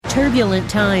Turbulent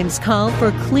times call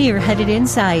for clear-headed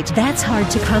insight. That's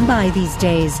hard to come by these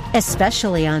days,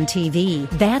 especially on TV.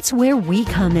 That's where we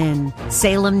come in.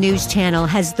 Salem News Channel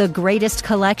has the greatest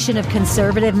collection of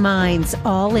conservative minds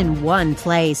all in one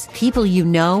place. People you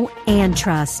know and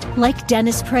trust, like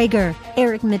Dennis Prager,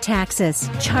 Eric Metaxas,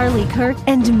 Charlie Kirk,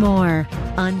 and more.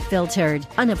 Unfiltered,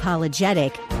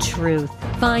 unapologetic truth.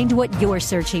 Find what you're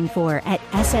searching for at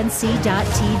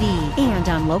snc.tv and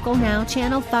on Local Now,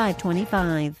 Channel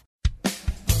 525.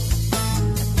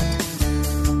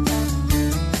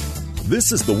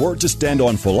 This is the Word to Stand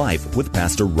On for Life with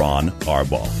Pastor Ron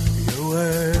Arbaugh. Your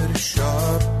word is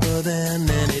sharper than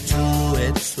any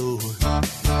two-edged sword,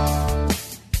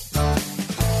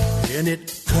 and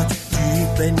it cuts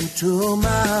deep into my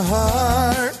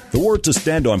heart. The Word to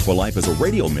Stand On for Life is a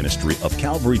radio ministry of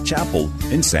Calvary Chapel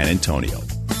in San Antonio.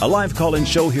 A live call-in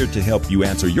show here to help you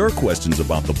answer your questions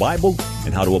about the Bible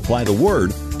and how to apply the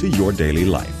Word to your daily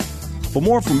life. For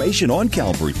more information on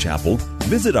Calvary Chapel,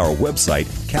 visit our website,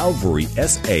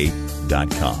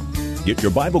 calvarysa.com. Get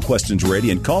your Bible questions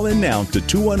ready and call in now to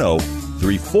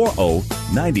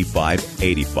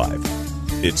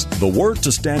 210-340-9585. It's The Word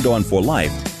to Stand On for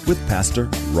Life with Pastor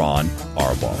Ron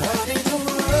Arbaugh.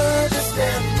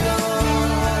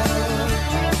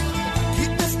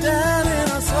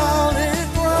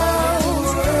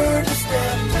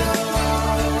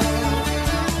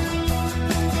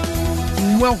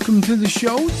 Welcome to the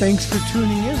show. Thanks for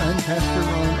tuning in. I'm Pastor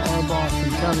Ron Arbaugh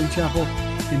from Calvary Chapel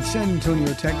in San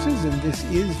Antonio, Texas, and this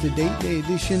is the Date Day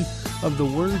edition of the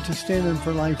Word to Stand On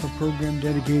for Life, a program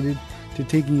dedicated to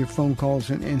taking your phone calls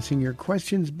and answering your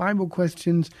questions, Bible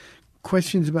questions,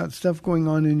 questions about stuff going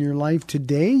on in your life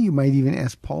today. You might even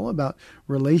ask Paul about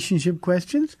relationship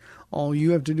questions. All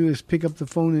you have to do is pick up the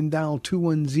phone and dial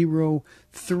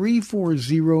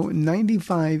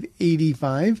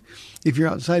 210-340-9585. If you're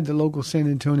outside the local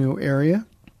San Antonio area,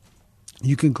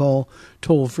 you can call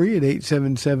toll-free at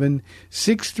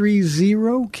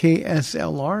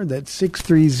 877-630-KSLR. That's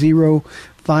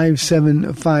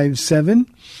 630-5757.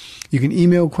 You can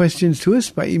email questions to us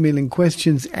by emailing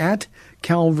questions at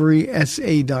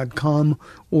calvarysa.com,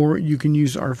 or you can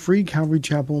use our free Calvary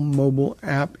Chapel mobile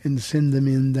app and send them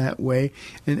in that way.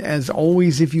 And as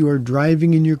always, if you are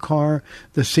driving in your car,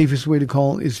 the safest way to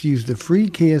call is to use the free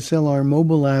KSLR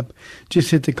mobile app. Just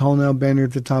hit the Call Now banner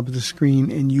at the top of the screen,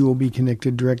 and you will be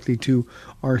connected directly to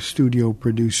our studio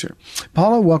producer.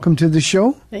 Paula, welcome to the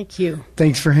show. Thank you.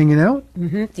 Thanks for hanging out.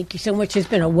 Thank you so much. It's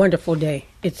been a wonderful day.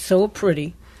 It's so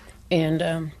pretty.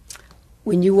 And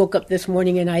when you woke up this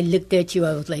morning and I looked at you,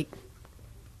 I was like,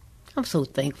 I'm so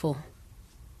thankful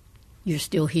you're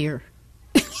still here.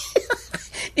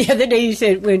 The other day you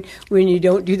said when you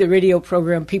don't do the radio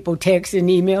program, people text and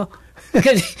email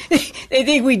because they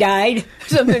think we died or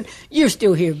something. You're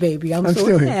still here, baby. I'm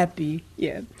so happy.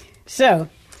 Yeah. So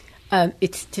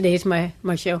today's my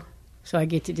show, so I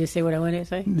get to just say what I want to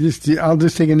say. I'll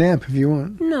just take a nap if you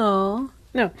want. No.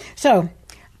 So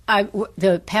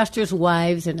the pastor's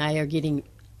wives and I are getting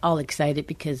all excited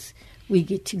because we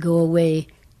get to go away,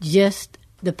 just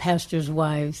the pastor's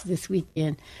wives this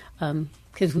weekend.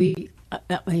 Because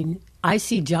I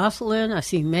see Jocelyn, I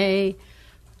see May.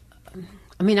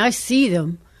 I see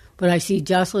them, but I see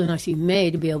Jocelyn, I see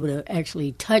May to be able to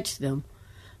actually touch them.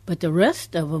 But the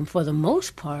rest of them, for the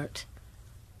most part,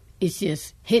 it's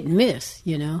just hit and miss,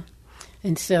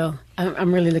 And so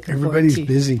I'm really looking forward to it. Everybody's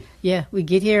busy. Yeah, we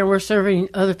get here and we're serving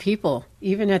other people,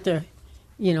 even at the,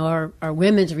 our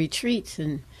women's retreats.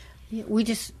 And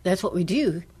that's what we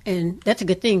do. And that's a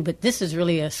good thing. But this is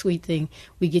really a sweet thing.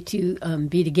 We get to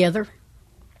be together.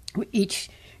 We each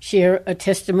share a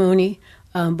testimony.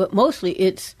 But mostly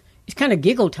it's kind of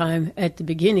giggle time at the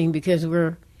beginning because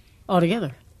we're all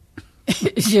together.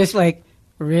 It's just like,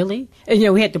 really?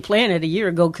 And, we had to plan it a year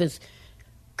ago because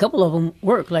a couple of them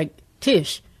work, like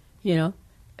Tish, she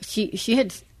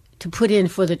had to put in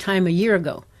for the time a year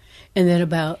ago. And then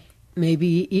about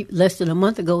maybe less than a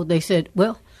month ago, they said,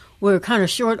 well, we're kind of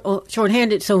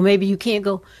short-handed, so maybe you can't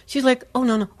go. She's like, oh,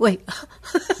 no, wait.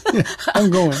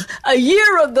 I'm going. A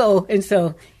year ago. And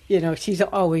so, she's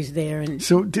always there. And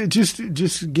so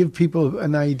just give people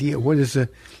an idea. What does a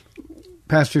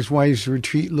pastor's wives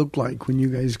retreat look like when you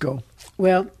guys go?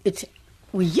 Well,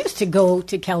 we used to go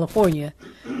to California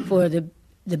for the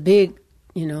big,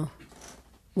 what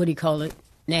do you call it,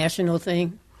 national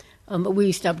thing. But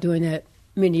we stopped doing that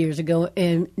many years ago.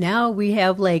 And now we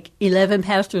have like 11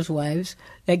 pastors' wives.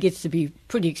 That gets to be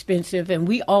pretty expensive. And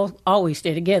we all always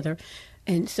stay together.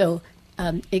 And so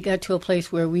it got to a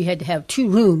place where we had to have 2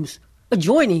 rooms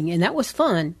adjoining. And that was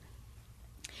fun.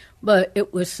 But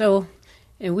it was so,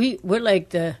 and we're like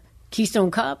the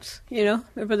Keystone Cops,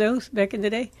 remember those back in the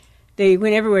day? They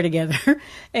went everywhere together,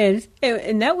 and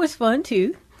that was fun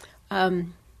too. But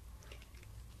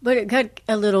it got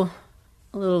a little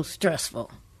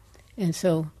stressful, and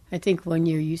so I think one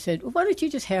year you said, well, why don't you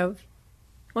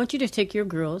just take your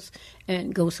girls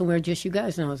and go somewhere just you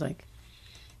guys? And I was like,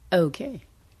 okay.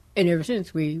 And ever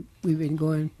since, we've been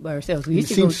going by ourselves.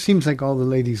 Seems like all the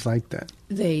ladies like that.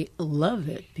 They love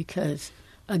it because,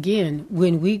 again,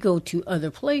 when we go to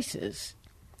other places,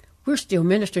 we're still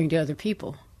ministering to other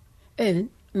people. And,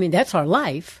 I mean, that's our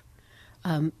life.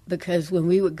 Because when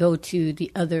we would go to the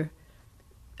other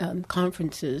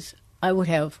conferences, I would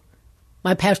have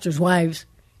my pastor's wives,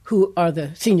 who are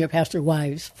the senior pastor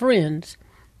wives' friends,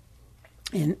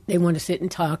 and they want to sit and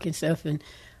talk and stuff, and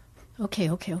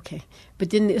okay. But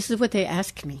then this is what they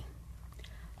ask me.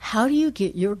 How do you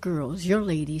get your girls, your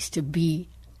ladies, to be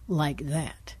like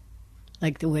that?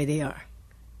 Like the way they are?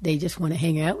 They just want to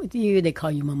hang out with you. They call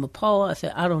you Mama Paula. I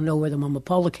said, I don't know where the Mama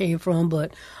Paula came from,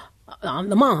 but I'm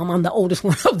the mom. I'm the oldest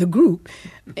one of the group.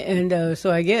 And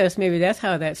so I guess maybe that's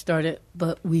how that started.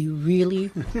 But we really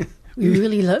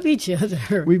love each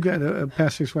other. We've got a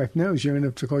pastor's wife now who's young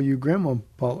enough to call you Grandma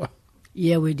Paula.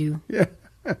 Yeah, we do. Yeah.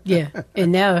 Yeah,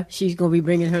 and now she's going to be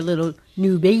bringing her little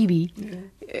new baby,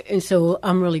 and so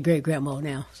I'm really great grandma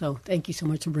now. So thank you so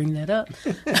much for bringing that up.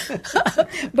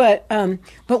 But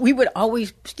we would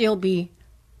always still be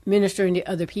ministering to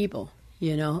other people,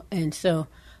 and so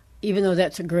even though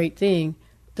that's a great thing,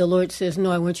 the Lord says,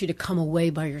 no, I want you to come away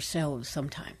by yourselves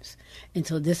sometimes. And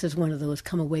so this is one of those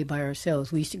come away by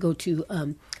ourselves. We used to go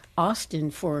to Austin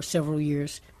for several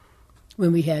years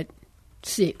when we had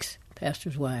 6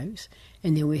 pastors' wives.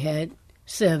 And then we had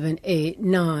 7, 8,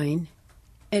 9.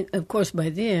 And, of course, by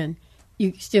then,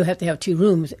 you still have to have 2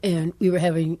 rooms. And we were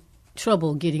having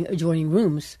trouble getting adjoining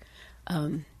rooms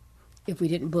if we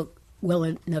didn't book well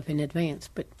enough in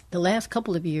advance. But the last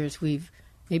couple of years, we've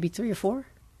maybe 3 or 4,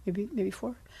 maybe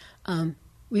 4.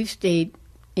 We've stayed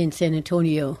in San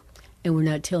Antonio, and we're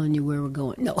not telling you where we're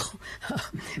going. No.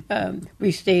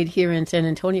 We stayed here in San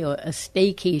Antonio, a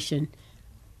staycation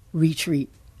retreat.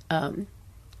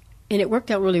 And it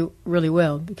worked out really, really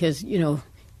well because,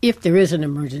 if there is an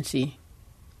emergency,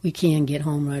 we can get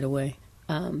home right away.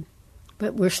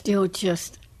 But we're still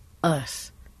just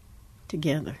us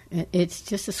together. It's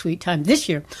just a sweet time. This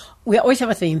year, we always have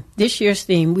a theme. This year's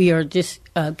theme, we are just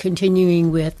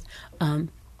continuing with our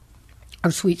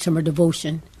Sweet Summer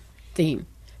Devotion theme,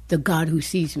 The God Who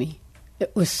Sees Me.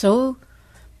 It was so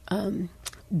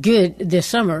good this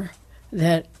summer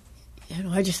that,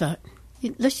 I just thought,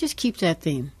 let's just keep that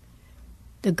theme.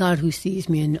 The God Who Sees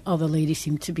Me, and all the ladies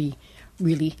seem to be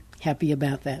really happy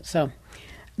about that. So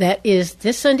that is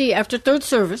this Sunday after third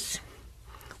service.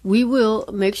 We will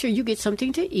make sure you get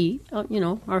something to eat.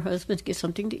 Our husbands get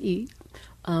something to eat.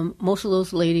 Most of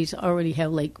those ladies already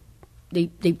have,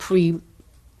 they pre-cooked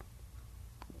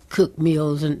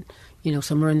meals, and,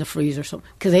 some are in the freezer.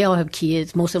 Because they all have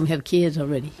kids. Most of them have kids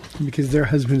already. Because their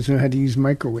husbands know how to use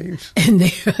microwaves. And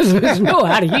their husbands know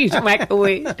how to use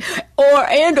microwaves.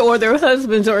 Or their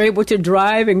husbands are able to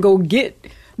drive and go get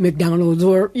McDonald's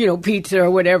or, pizza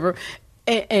or whatever.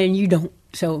 And you don't.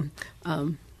 So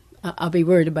I'll be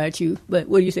worried about you. But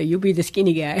what do you say? You'll be the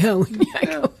skinny guy, huh?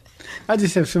 I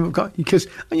just have someone call because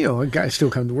I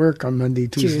still come to work on Monday,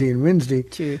 Tuesday, and Wednesday.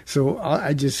 True. So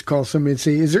I just call somebody and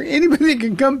say, "Is there anybody that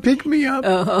can come pick me up?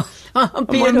 I'm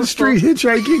on the street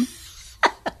hitchhiking."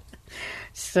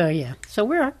 So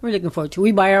we're looking forward to it.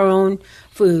 We buy our own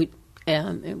food,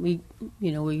 and we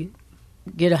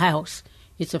get a house.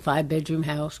 It's a 5-bedroom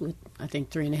house with, I think,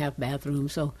 3.5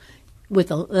 bathrooms. So with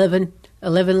 11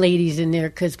 ladies in there,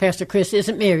 because Pastor Chris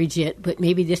isn't married yet, but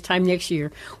maybe this time next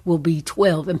year will be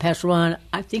 12. And Pastor Ron,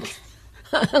 I think,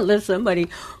 unless somebody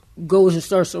goes and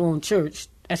starts their own church,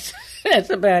 that's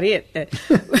about it.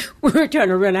 We're trying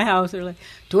to rent a house. They're like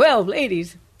 12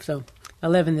 ladies, so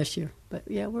 11 this year. But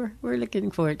yeah, we're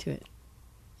looking forward to it.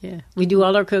 Yeah, we do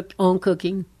all our own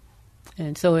cooking,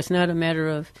 and so it's not a matter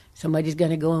of somebody's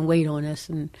going to go and wait on us,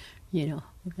 and we're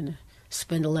going to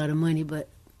spend a lot of money, but.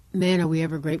 Man, are we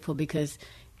ever grateful because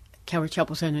Calvary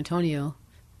Chapel San Antonio,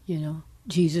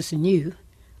 Jesus and you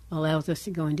allows us to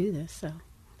go and do this. So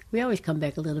we always come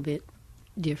back a little bit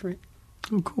different.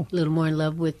 Oh, cool. A little more in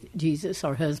love with Jesus,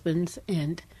 our husbands,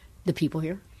 and the people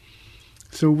here.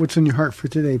 So what's on your heart for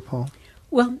today, Paul?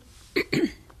 Well,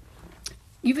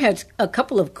 you've had a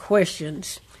couple of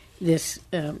questions this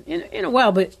in a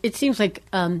while, but it seems like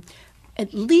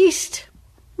at least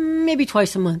maybe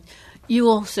twice a month, you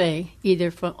will say,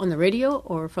 either on the radio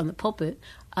or from the pulpit,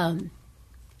 and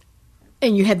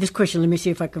you had this question. Let me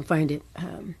see if I can find it.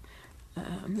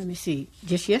 let me see,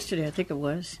 just yesterday, I think it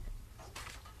was.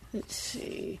 Let's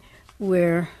see,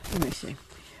 let me see.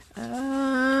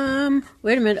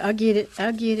 Wait a minute, I'll get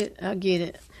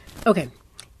it. Okay,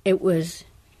 it was,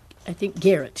 I think,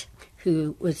 Garrett,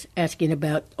 who was asking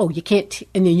about, you can't,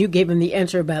 and then you gave him the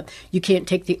answer about you can't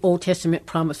take the Old Testament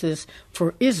promises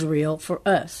for Israel for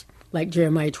us, like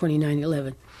Jeremiah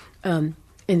 29:11. And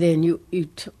then you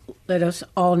let us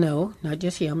all know, not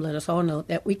just him, let us all know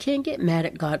that we can't get mad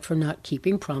at God for not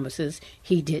keeping promises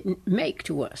he didn't make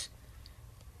to us.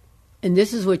 And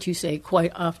this is what you say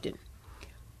quite often.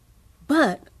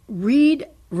 But read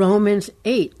Romans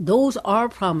 8. Those are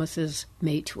promises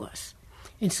made to us.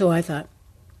 And so I thought,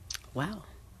 wow,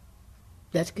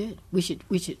 that's good. We should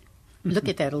look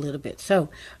at that a little bit. So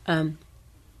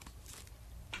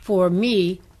for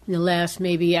me, in the last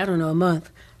maybe, a month,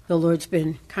 the Lord's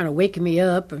been kind of waking me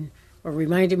up or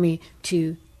reminding me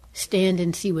to stand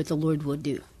and see what the Lord will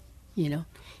do. In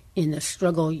the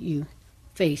struggle you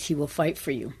face, he will fight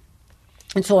for you.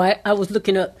 And so I was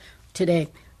looking up today.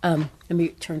 Let me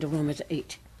turn to Romans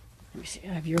 8. Let me see.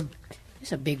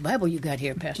 It's a big Bible you got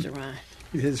here, Pastor Ron.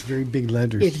 It has very big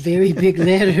letters. It's very big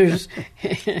letters.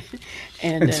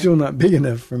 and still not big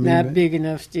enough for me. Not big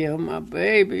enough still, my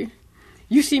baby.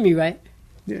 You see me, right?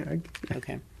 Yeah.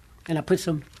 Okay. And I put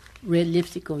some red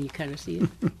lipstick on. You kind of see it.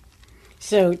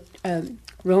 So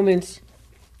Romans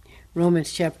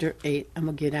chapter 8. I'm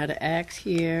going to get out of Acts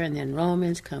here, and then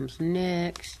Romans comes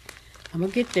next. I'm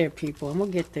going to get there, people. I'm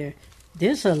going to get there.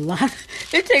 There's a lot.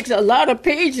 It takes a lot of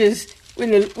pages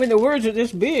when the words are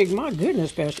this big. My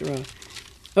goodness, Pastor Ron.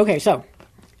 Okay, so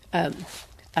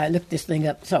I looked this thing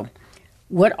up. So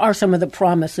what are some of the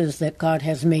promises that God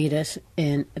has made us?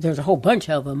 And there's a whole bunch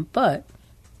of them, but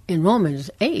in Romans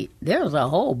 8, there's a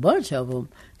whole bunch of them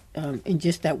in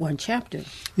just that one chapter.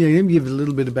 Yeah, let me give a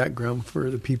little bit of background for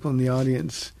the people in the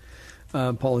audience,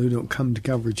 Paul, who don't come to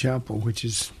Calvary Chapel, which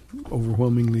is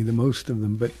overwhelmingly the most of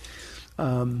them. But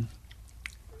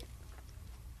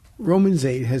Romans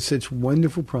 8 has such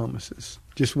wonderful promises,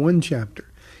 just one chapter.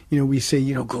 We say,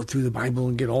 go through the Bible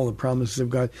and get all the promises of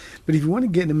God. But if you want to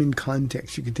get them in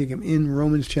context, you can take them in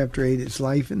Romans chapter 8. It's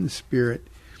life in the Spirit.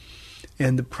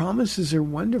 And the promises are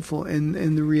wonderful.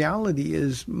 And the reality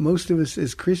is most of us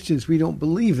as Christians, we don't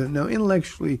believe them. Now,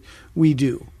 intellectually, we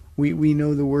do. We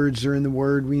know the words are in the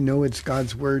Word. We know it's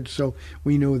God's Word, so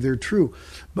we know they're true.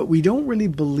 But we don't really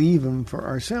believe them for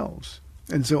ourselves.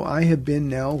 And so I have been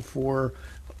now for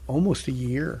almost a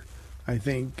year, I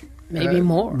think. Maybe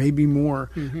more.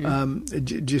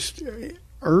 Mm-hmm. Just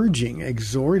urging,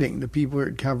 exhorting the people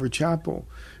at Calvary Chapel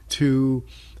to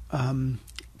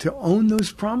own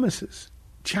those promises.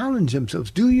 Challenge themselves.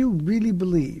 Do you really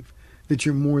believe that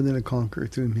you're more than a conqueror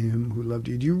through him who loved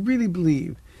you? Do you really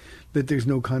believe that there's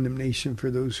no condemnation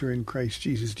for those who are in Christ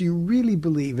Jesus? Do you really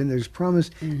believe? And there's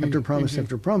promise after promise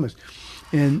after promise.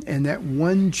 And that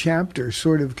one chapter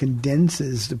sort of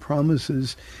condenses the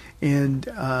promises and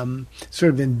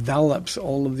sort of envelops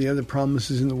all of the other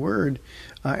promises in the Word.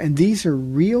 And these are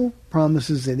real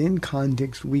promises that in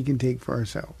context we can take for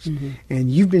ourselves. Mm-hmm.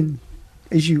 And you've been,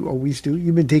 as you always do,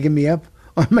 you've been taking me up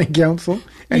on my counsel,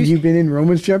 and you've been in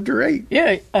Romans chapter 8.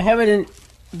 Yeah, I have it in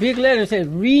big letters. It says,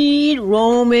 read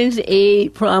Romans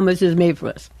 8, promises made for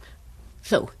us.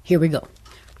 So, here we go.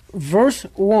 Verse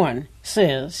 1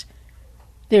 says,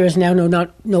 there is now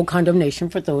no condemnation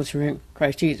for those who are in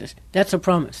Christ Jesus. That's a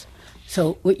promise.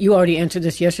 So you already answered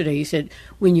this yesterday. You said,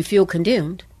 when you feel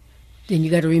condemned, then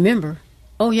you got to remember,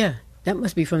 oh yeah, that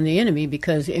must be from the enemy,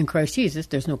 because in Christ Jesus,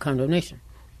 there's no condemnation.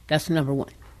 That's number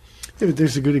one.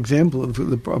 There's a good example of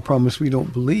a promise we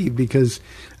don't believe, because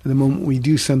the moment we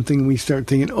do something, we start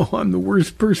thinking, oh, I'm the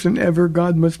worst person ever.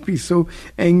 God must be so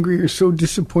angry or so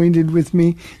disappointed with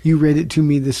me. You read it to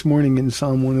me this morning in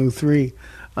Psalm 103.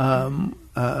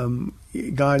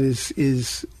 God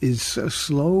is so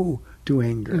slow to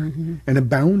anger and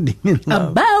abounding in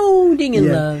love. Abounding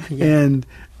in love. Yeah. And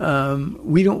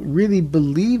we don't really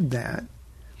believe that,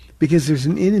 because there's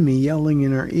an enemy yelling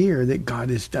in our ear that God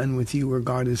is done with you, or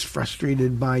God is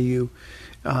frustrated by you,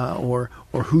 or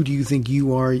who do you think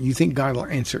you are? You think God will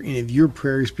answer any of your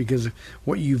prayers because of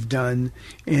what you've done.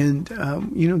 And,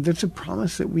 that's a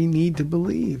promise that we need to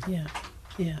believe. Yeah,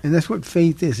 yeah. And that's what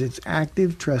faith is. It's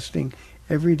active trusting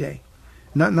every day.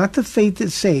 Not the faith that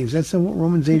saves. That's not what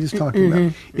Romans 8 is talking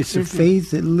about. It's the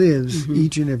faith that lives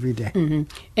each and every day.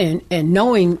 And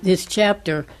knowing this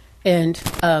chapter and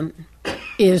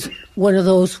is one of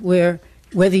those where,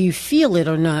 whether you feel it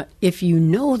or not, if you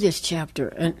know this chapter,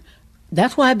 and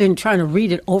that's why I've been trying to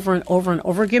read it over and over and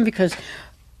over again, because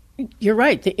you're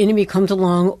right, the enemy comes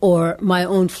along, or my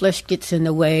own flesh gets in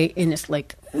the way, and it's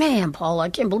like, man, Paul, I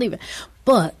can't believe it.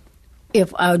 But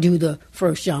if I do the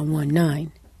 1 John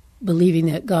 1:9, believing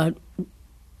that God,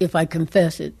 if I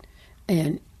confess it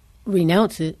and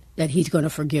renounce it, that he's going to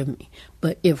forgive me.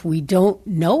 But if we don't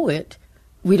know it,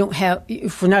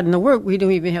 if we're not in the Word, we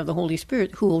don't even have the Holy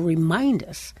Spirit who will remind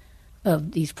us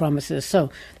of these promises.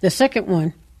 So the second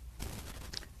one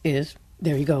is,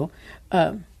 there you go,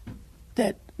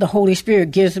 that the Holy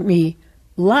Spirit gives me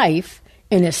life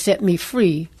and has set me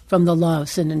free from the law of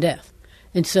sin and death.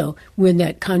 And so when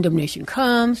that condemnation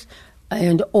comes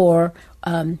or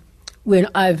when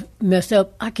I've messed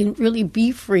up, I can really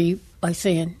be free by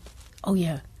saying, oh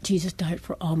yeah, Jesus died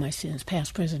for all my sins,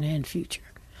 past, present, and future.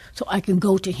 So I can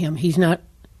go to him. He's not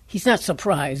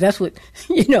surprised. That's what,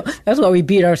 that's why we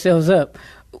beat ourselves up.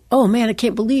 Oh man, I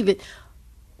can't believe it.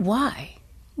 Why?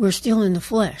 We're still in the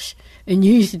flesh. And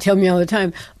you used to tell me all the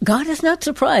time, God is not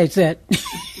surprised that.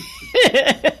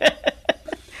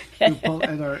 Paul,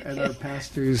 at our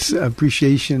pastor's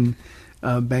appreciation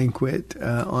banquet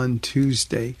on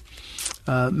Tuesday,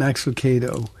 Max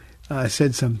Lucado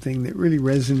said something that really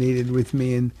resonated with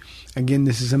me. And again,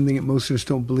 this is something that most of us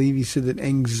don't believe. He said that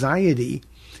anxiety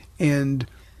and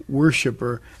worship,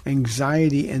 or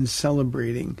anxiety and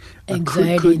celebrating,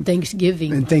 anxiety and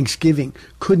Thanksgiving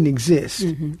couldn't exist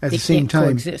at the same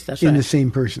time in the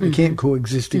same person. They can't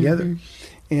coexist together.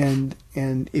 And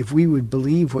if we would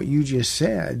believe what you just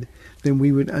said, then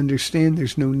we would understand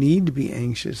there's no need to be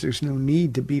anxious. There's no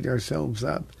need to beat ourselves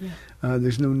up. Yeah.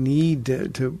 There's no need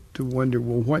to wonder,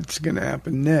 well, what's going to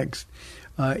happen next?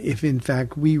 If, in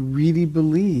fact, we really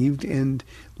believed and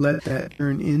let that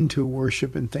turn into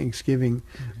worship and thanksgiving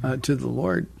to the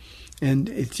Lord. And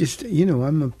it's just,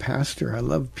 I'm a pastor. I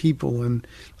love people, and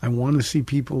I want to see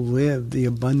people live the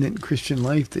abundant Christian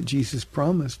life that Jesus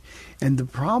promised. And the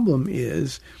problem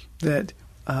is that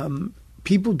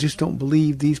people just don't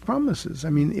believe these promises. I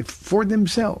mean, if for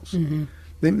themselves.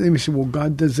 They may say, well,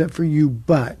 God does that for you,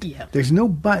 but. Yeah. There's no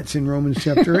buts in Romans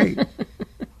chapter 8.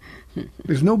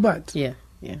 There's no buts. Yeah.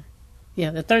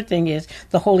 The third thing is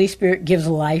the Holy Spirit gives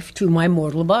life to my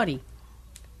mortal body.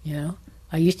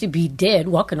 I used to be dead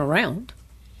walking around,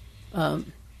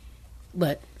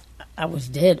 but I was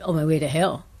dead on my way to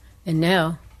hell. And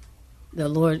now the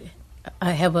Lord,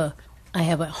 I have a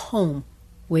home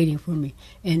waiting for me.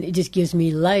 And it just gives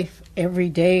me life every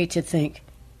day to think,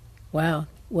 wow,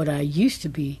 what I used to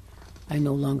be, I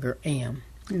no longer am.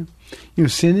 Yeah.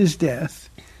 Sin is death,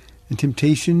 and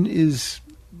temptation is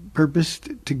purposed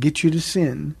to get you to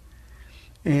sin,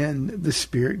 and the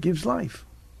Spirit gives life.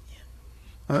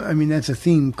 I mean, that's a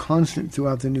theme constant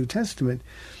throughout the New Testament,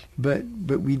 but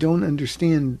we don't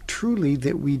understand truly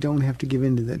that we don't have to give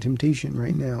in to that temptation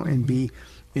right now and be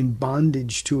in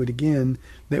bondage to it again,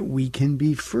 that we can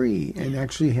be free and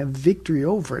actually have victory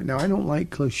over it. Now, I don't like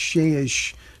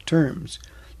cliche-ish terms,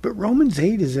 but Romans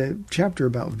 8 is a chapter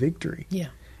about victory. Yeah.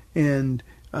 And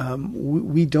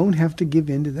we don't have to give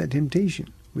in to that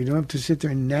temptation. We don't have to sit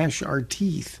there and gnash our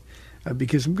teeth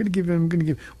because I'm going to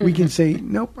give. We can say,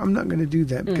 nope, I'm not going to do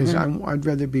that because I'd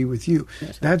rather be with you.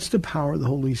 That's the power of the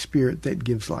Holy Spirit that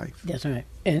gives life. That's right.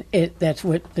 And that's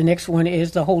what the next one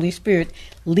is. The Holy Spirit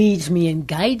leads me and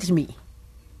guides me.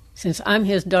 Since I'm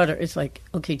his daughter, it's like,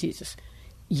 okay, Jesus,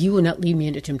 you will not lead me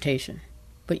into temptation,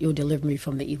 but you'll deliver me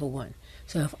from the evil one.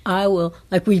 So if I will,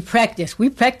 like we practiced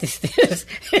this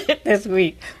this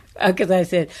week, because I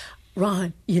said,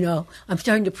 Ron, I'm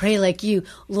starting to pray like you.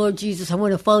 Lord Jesus, I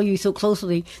want to follow you so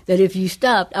closely that if you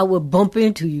stopped, I would bump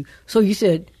into you. So you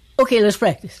said, okay, let's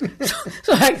practice.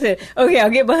 So I said, okay, I'll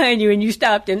get behind you, and you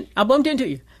stopped, and I bumped into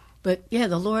you. But yeah,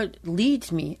 the Lord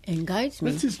leads me and guides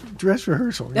me. That's just dress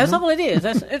rehearsal. That's all it is.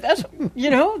 That's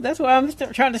that's why I'm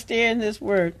trying to stay in this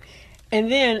word. And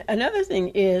then another thing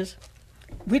is,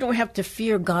 we don't have to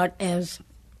fear God as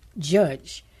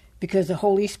judge, because the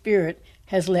Holy Spirit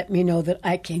has let me know that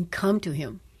I can come to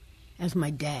him as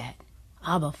my dad,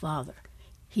 Abba, Father.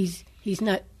 He's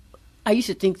not. I used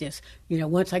to think this.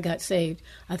 Once I got saved,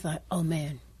 I thought, oh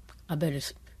man, I better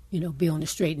be on the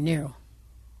straight and narrow.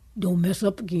 Don't mess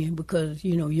up again, because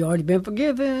you already been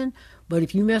forgiven. But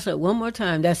if you mess up one more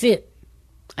time, that's it.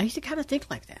 I used to kind of think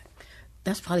like that.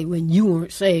 That's probably when you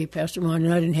weren't saved, Pastor Ron,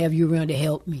 and I didn't have you around to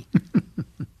help me.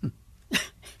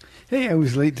 Hey, I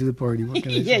was late to the party. What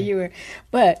can I say? Yeah, you were.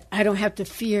 But I don't have to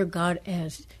fear God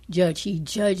as judge. He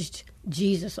judged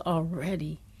Jesus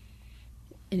already.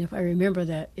 And if I remember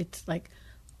that, it's like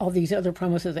all these other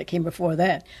promises that came before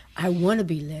that. I want to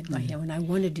be led by him, and I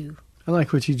want to do. I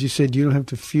like what you just said. You don't have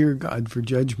to fear God for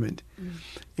judgment.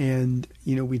 And,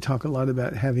 we talk a lot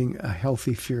about having a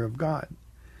healthy fear of God.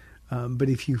 But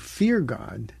if you fear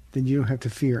God, then you don't have to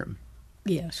fear him.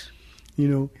 Yes. You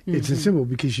know, it's a symbol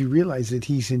because you realize that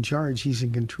he's in charge, he's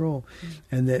in control,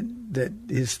 and that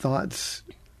his thoughts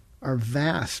are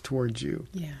vast towards you.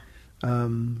 Yeah.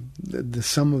 The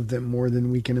sum of them more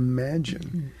than we can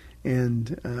imagine.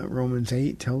 And Romans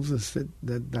 8 tells us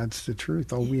that's the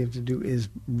truth. All we have to do is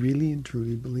really and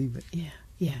truly believe it. Yeah,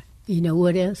 yeah. You know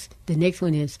what else? The next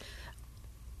one is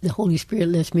the Holy Spirit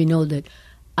lets me know that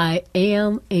I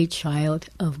am a child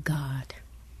of God.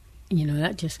 You know,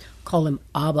 not just call him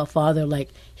Abba, Father, like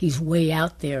he's way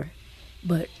out there,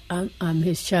 but I'm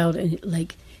his child, and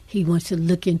like he wants to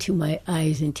look into my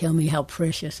eyes and tell me how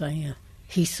precious I am.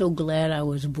 He's so glad I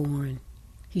was born.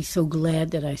 He's so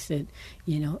glad that I said,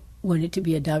 you know, wanted to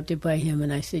be adopted by him,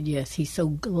 and I said yes. He's so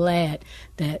glad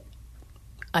that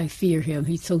I fear him.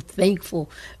 He's so thankful.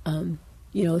 You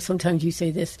know, sometimes you say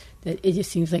this, that it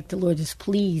just seems like the Lord is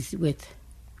pleased with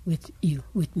you,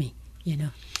 with me. You know.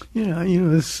 Yeah, you know,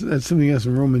 that's something else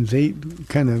in Romans 8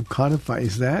 kind of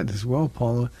codifies that as well,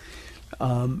 Paula.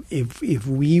 If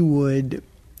we would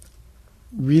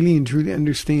really and truly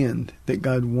understand that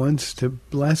God wants to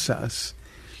bless us,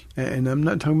 and I'm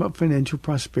not talking about financial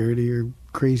prosperity or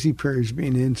crazy prayers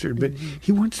being answered, but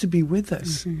he wants to be with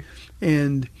us.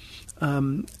 And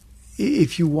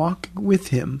if you walk with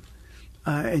him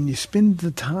and you spend the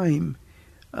time,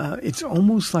 it's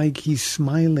almost like he's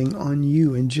smiling on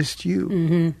you and just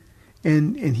you.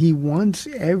 And he wants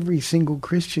every single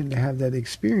Christian to have that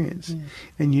experience.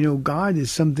 And, you know, God is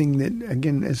something that,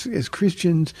 again, as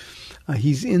Christians,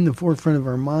 he's in the forefront of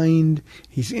our mind.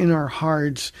 He's in our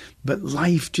hearts. But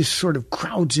life just sort of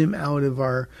crowds him out of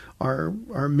our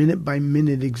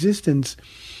minute-by-minute existence.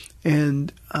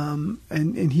 And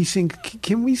he's saying,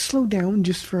 can we slow down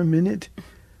just for a minute?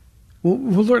 Well,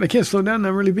 Lord, I can't slow down.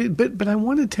 I'm really big, but I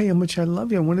want to tell you how much I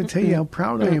love you. I want to tell you how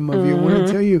proud I am of you. I want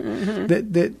to tell you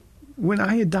that when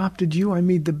I adopted you, I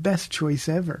made the best choice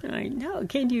ever. I know.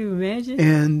 Can you imagine?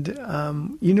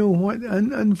 And you know what?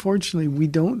 Unfortunately, we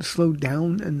don't slow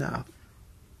down enough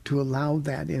to allow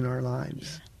that in our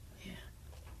lives. Yeah.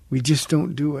 We just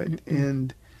don't do it.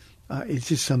 And it's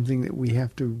just something that we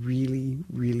have to really,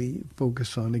 really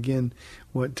focus on. Again,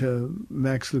 what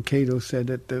Max Lucado said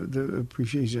at the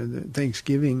appreciation, the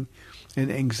Thanksgiving and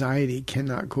anxiety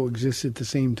cannot coexist at the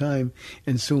same time.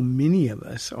 And so many of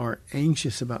us are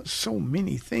anxious about so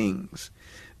many things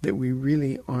that we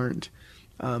really aren't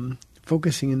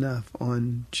focusing enough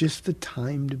on just the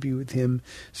time to be with him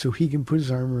so he can put his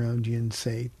arm around you and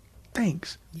say,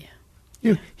 thanks. Yeah.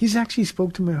 You know, he's actually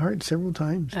spoke to my heart several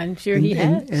times. I'm sure he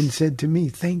has. And said to me,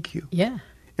 thank you. Yeah.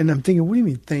 And I'm thinking, what do you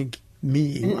mean, thank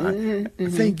me?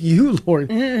 Thank you,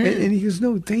 Lord. And he goes,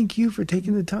 no, thank you for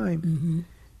taking the time.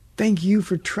 Thank you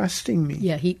for trusting me.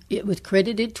 Yeah, it was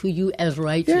credited to you as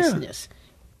righteousness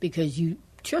because you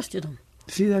trusted him.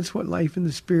 See, that's what life in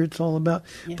the Spirit's all about.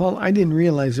 Yeah. Paul, I didn't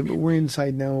realize it, but we're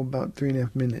inside now about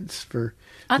 3.5 minutes for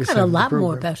I this got a lot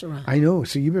program. more, Pastor Ron. I know,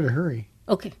 so you better hurry.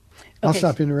 Okay. I'll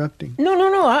stop interrupting.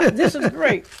 No. This is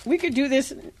great. We could do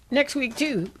this next week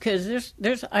too, because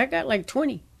I got like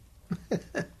 20,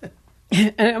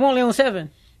 and I'm only on 7.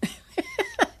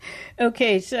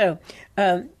 Okay, so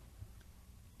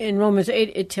in Romans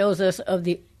 8 it tells us of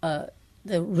the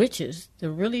riches,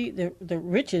 the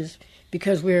riches,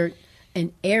 because we're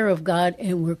an heir of God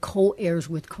and we're co-heirs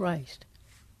with Christ.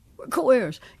 We're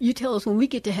co-heirs. You tell us when we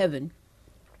get to heaven,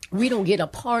 we don't get a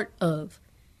part of.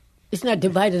 It's not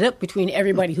divided up between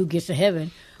everybody who gets to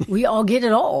heaven. We all get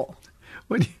it all.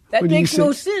 That makes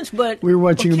no sense. But we were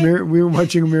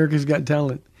watching America's Got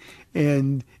Talent,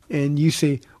 and you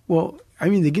say, well, I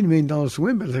mean, they get $1 million to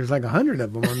win, but there's like 100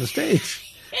 of them on the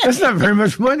stage. That's not very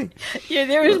much money. Yeah,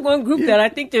 there is one group that I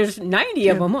think there's 90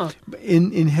 of them. Huh?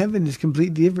 In heaven, it's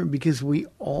completely different because we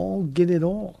all get it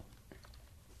all.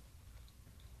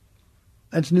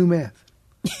 That's new math.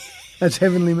 That's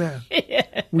heavenly math.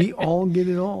 Yeah. We all get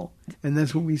it all. And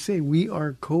that's what we say. We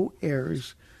are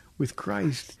co-heirs with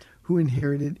Christ who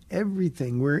inherited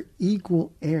everything. We're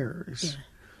equal heirs.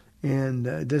 Yeah. And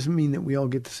it doesn't mean that we all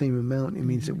get the same amount. It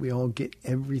means that we all get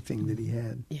everything that he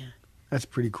had. Yeah. That's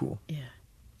pretty cool. Yeah.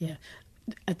 Yeah.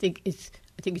 I think it's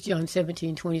John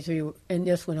 17:23, and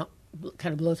this one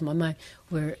kind of blows my mind,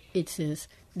 where it says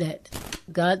that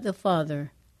God the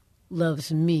Father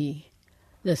loves me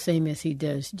the same as he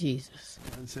does Jesus.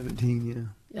 John 17,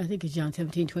 yeah. I think it's John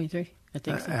 17:23. I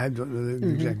think so. I don't know the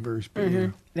exact verse, but yeah.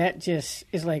 That just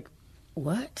is like,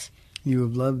 what? You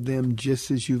have loved them just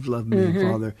as you've loved me,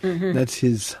 Father. That's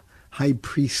his high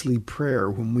priestly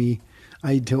prayer.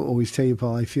 I always tell you,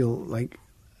 Paul, I feel like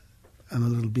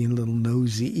I'm being a little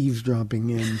nosy, eavesdropping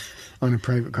in on a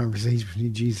private conversation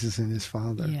between Jesus and his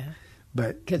Father. Yeah.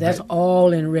 Because that's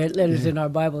all in red letters in our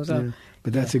Bibles. So. Yeah.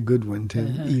 But that's a good one to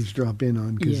eavesdrop in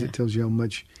on, because it tells you how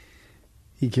much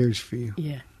he cares for you.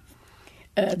 Yeah.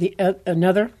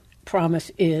 Another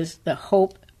promise is the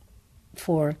hope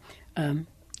for the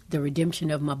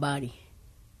redemption of my body.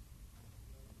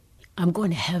 I'm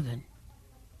going to heaven.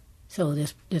 So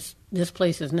this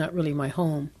place is not really my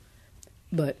home,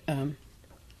 but I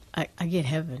get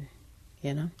heaven,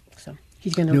 So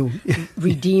he's going to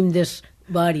redeem this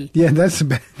body. Yeah, that's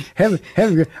bad. Heaven.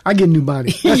 I get a new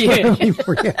body. That's what I'm looking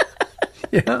for.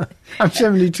 Yeah. I'm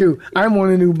 72. I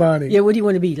want a new body. Yeah, what do you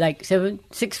want to be? Like 6'2"?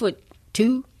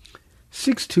 6'2",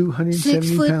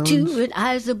 170 pounds. 6'2" with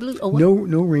eyes of blue. Oh,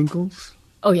 no wrinkles.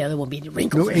 Oh yeah, there won't be any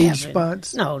wrinkles. No age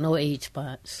spots. No age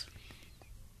spots.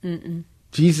 Mm-mm.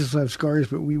 Jesus will have scars,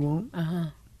 but we won't.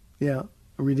 Yeah,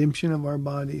 a redemption of our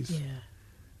bodies. Yeah.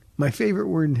 My favorite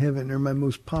word in heaven, or my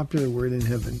most popular word in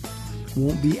heaven,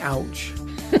 won't be ouch.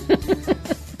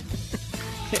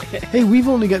 Hey, we've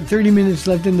only got 30 minutes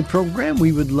left in the program.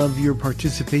 We would love your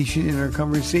participation in our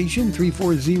conversation.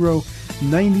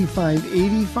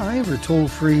 340-9585 or toll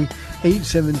free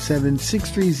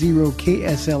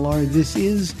 877-630-KSLR. This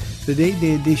is the Day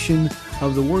edition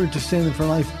of the Word to Stand for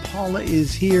Life. Paula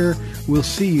is here. We'll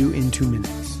see you in 2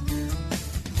 minutes.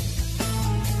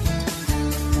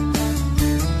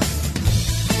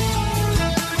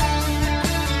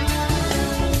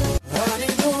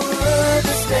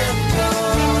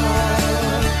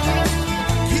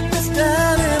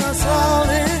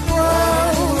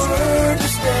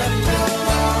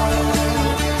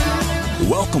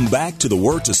 Welcome back to the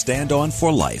Word to Stand On for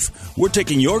Life. We're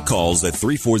taking your calls at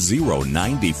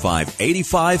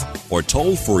 340-9585 or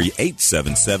toll free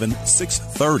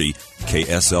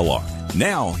 877-630-KSLR.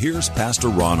 Now, here's Pastor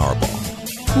Ron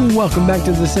Arbaugh. Welcome back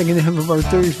to the second half of our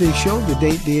Thursday show, the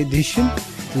Day edition.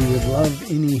 We would love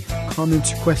any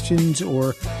comments, questions,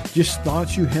 or just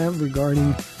thoughts you have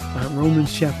regarding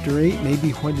Romans chapter 8,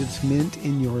 maybe what it's meant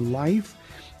in your life.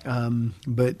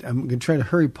 But I'm going to try to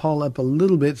hurry Paul up a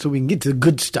little bit so we can get to the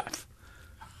good stuff.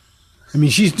 I mean,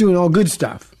 she's doing all good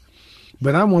stuff.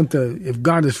 But I want if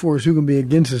God is for us, who can be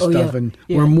against us stuff? And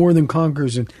we're more than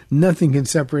conquerors, and nothing can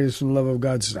separate us from the love of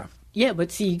God stuff. Yeah,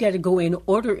 but see, you got to go in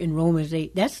order in Romans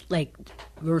 8. That's like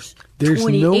verse There's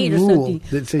 28 no or rule something.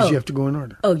 that says you have to go in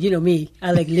order. Oh, you know me.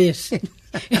 I like lists.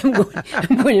 I'm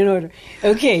going in order.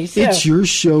 Okay, so. It's your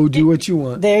show. Do what you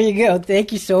want. There you go.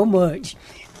 Thank you so much.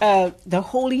 The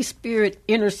Holy Spirit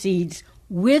intercedes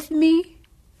with me,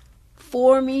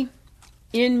 for me,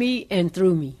 in me, and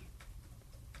through me.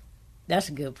 That's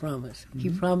a good promise. Mm-hmm. He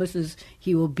promises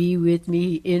he will be with me.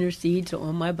 He intercedes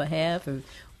on my behalf. Or,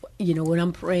 when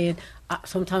I'm praying,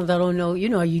 sometimes I don't know.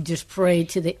 You just pray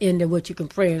to the end of what you can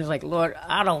pray. And it's like, Lord,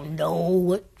 I don't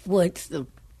know what's the...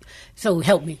 So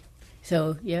help me.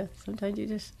 So, yeah, sometimes you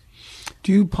just...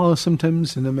 Do you, Paula,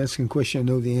 sometimes, and I'm asking a question I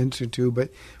know the answer to, but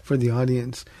for the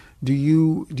audience, do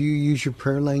you use your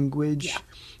prayer language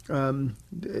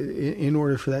in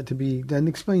order for that to be done?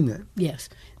 Explain that. Yes.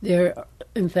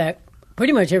 In fact,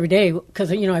 pretty much every day,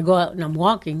 because, I go out and I'm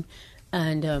walking,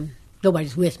 and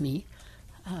nobody's with me.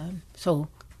 So,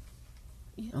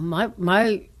 my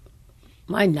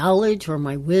knowledge or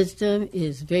my wisdom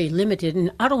is very limited,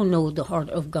 and I don't know the heart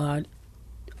of God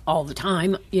all the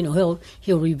time. He'll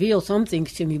reveal some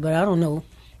things to me, but I don't know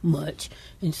much.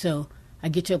 And so I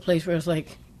get to a place where it's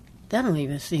like, that don't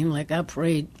even seem like I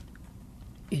prayed,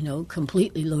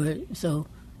 completely, Lord. So,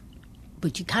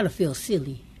 but you kind of feel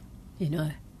silly,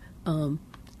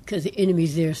 because the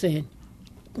enemy's there saying,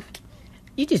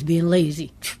 you're just being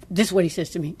lazy. This is what he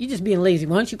says to me. You're just being lazy.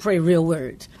 Why don't you pray real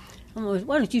words? I'm like,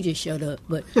 why don't you just shut up?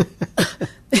 But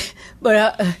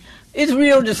it's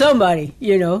real to somebody,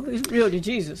 It's real to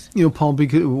Jesus. Paul,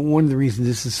 because one of the reasons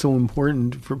this is so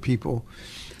important for people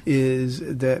is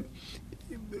that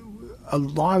a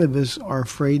lot of us are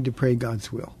afraid to pray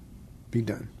God's will be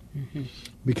done. Mm-hmm.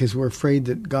 Because we're afraid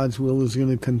that God's will is going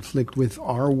to conflict with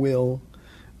our will,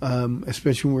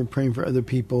 especially when we're praying for other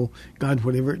people. God,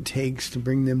 whatever it takes to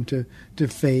bring them to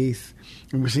faith.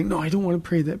 And we're saying, no, I don't want to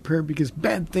pray that prayer because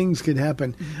bad things could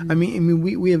happen. Mm-hmm. I mean,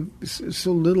 we have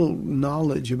so little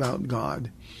knowledge about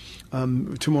God.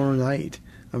 Tomorrow night,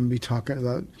 I'm going to be talking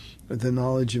about the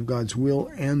knowledge of God's will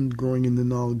and growing in the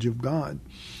knowledge of God.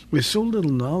 With so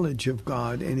little knowledge of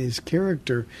God and His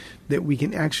character that we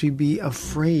can actually be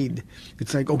afraid.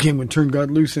 It's like, okay, I'm going to turn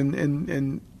God loose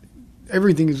and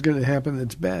everything is going to happen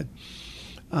that's bad.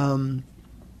 And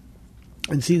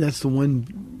see, that's the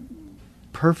one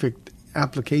perfect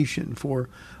application for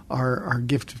our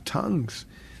gift of tongues,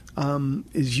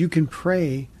 is you can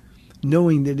pray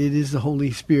knowing that it is the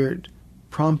Holy Spirit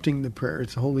prompting the prayer.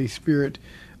 It's the Holy Spirit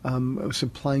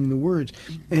supplying the words.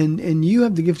 And you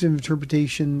have the gift of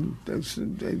interpretation.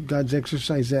 God's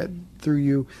exercised that through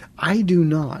you. I do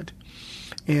not.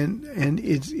 And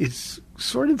it's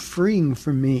sort of freeing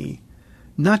for me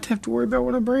not to have to worry about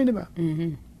what I'm praying about.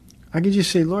 Mm-hmm. I can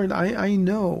just say, Lord, I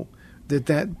know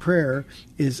that prayer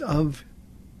is of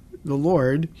the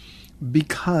Lord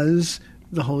because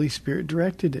the Holy Spirit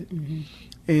directed it. Mm-hmm.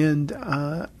 And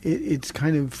it's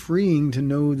kind of freeing to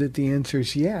know that the answer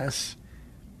is yes,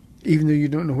 even though you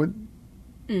don't know what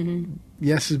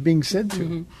yes is being said to.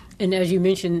 Mm-hmm. And as you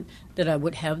mentioned that I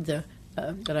would have the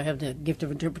gift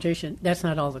of interpretation, that's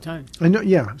not all the time. I know,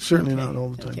 yeah, certainly not all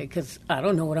the time. Okay, because I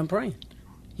don't know what I'm praying,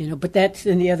 But that's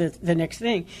the next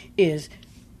thing is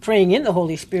praying in the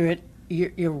Holy Spirit.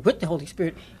 You're with the Holy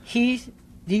Spirit.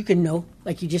 You can know,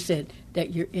 like you just said,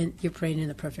 that you're praying in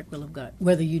the perfect will of God,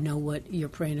 whether you know what you're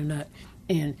praying or not.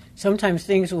 And sometimes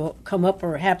things will come up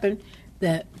or happen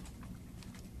that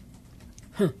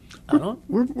I don't.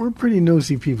 We're pretty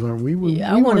nosy people, aren't we? We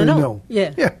I want to know. Yeah.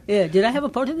 Did I have a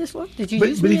part in this one? Did you? But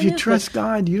use me if in you this? trust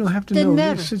God, you don't have to know.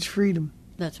 Matter. There's such freedom.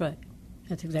 That's right.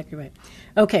 That's exactly right.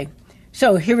 Okay,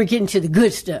 so here we're getting to the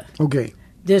good stuff. Okay.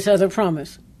 This other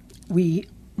promise, we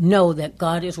know that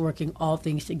God is working all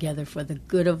things together for the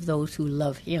good of those who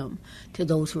love Him, to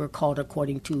those who are called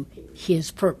according to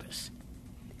His purpose.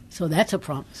 So that's a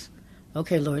promise.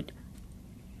 Okay, Lord,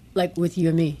 like with you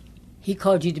and me, He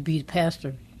called you to be the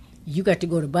pastor. You got to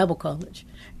go to Bible college.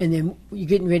 And then you're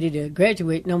getting ready to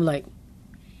graduate, and I'm like,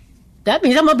 that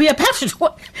means I'm going to be a pastor.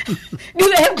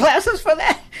 Do they have classes for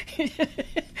that?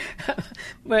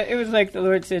 But it was like the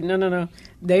Lord said, no,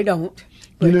 they don't.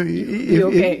 But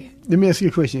okay. Let me ask you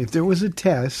a question. If there was a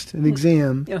test, an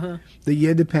exam, that you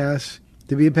had to pass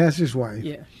to be a pastor's wife,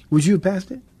 would you have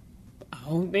passed it? I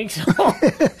don't think so.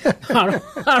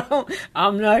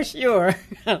 I'm not sure.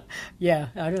 I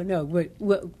don't know. But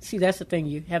see, that's the thing.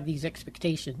 You have these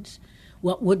expectations.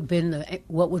 What would have been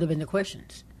the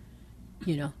questions?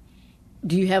 Do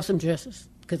you have some dresses?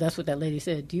 Because that's what that lady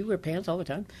said. Do you wear pants all the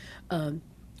time?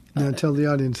 Now tell the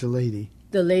audience, a lady.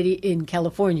 The lady in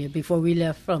California, before we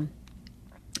left from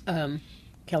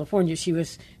California, she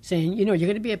was saying, you're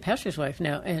going to be a pastor's wife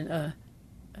now, and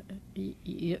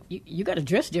you got to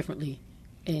dress differently,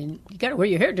 and you got to wear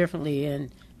your hair differently, and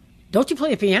don't you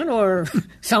play a piano or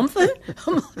something?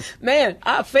 Man,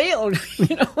 I failed.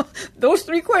 Those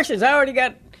 3 questions I already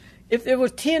got. If there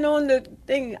was 10 on the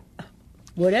thing,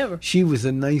 whatever. She was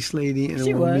a nice lady and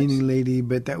a well-meaning lady,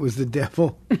 but that was the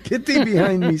devil. Get thee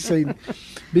behind me, Satan.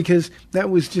 Because that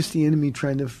was just the enemy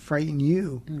trying to frighten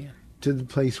you to the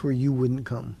place where you wouldn't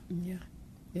come. Yeah.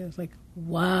 It's like,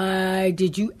 why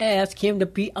did you ask him to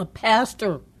be a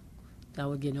pastor? I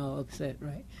was getting all upset,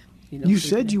 right? You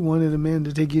said you wanted a man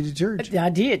to take you to church. I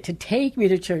did, to take me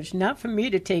to church, not for me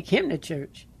to take him to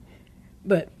church.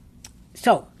 But,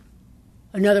 so,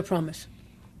 another promise.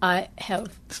 I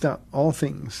have... Stop. All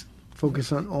things.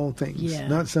 Focus on all things,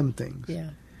 not some things. Yeah.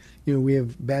 We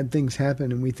have bad things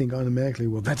happen and we think automatically,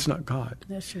 well, that's not God.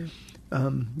 That's true.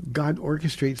 God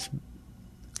orchestrates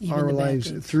Even our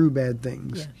lives through bad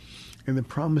things. Yeah. And the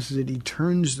promise is that He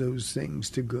turns those things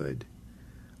to good.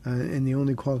 And the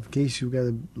only qualification, we got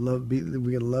to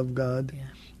love God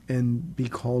and be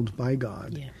called by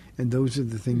God. Yeah. And those are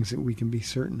the things that we can be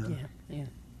certain of. Yeah,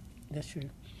 that's true.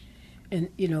 And,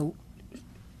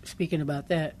 speaking about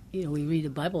that, we read the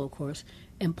Bible, of course,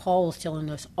 and Paul is telling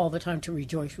us all the time to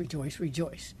rejoice, rejoice,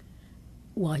 rejoice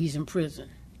while he's in prison.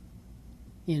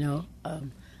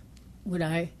 When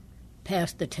I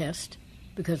passed the test,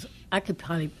 because I could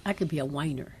be a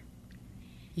whiner,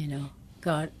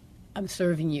 God, I'm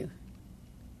serving you.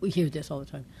 We hear this all the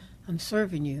time. I'm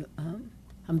serving you.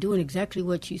 I'm doing exactly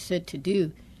what you said to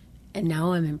do, and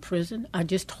now I'm in prison. I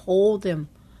just told them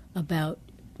about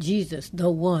Jesus, the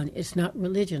one. It's not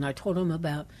religion. I told them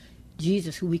about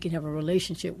Jesus, who we can have a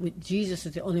relationship with. Jesus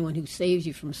is the only one who saves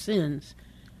you from sins.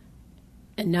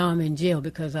 And now I'm in jail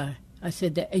because I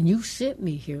said that. And you sent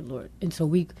me here, Lord. And so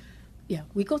we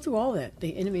go through all that.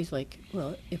 The enemy's like,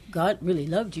 well, if God really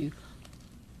loved you,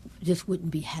 this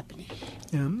wouldn't be happening.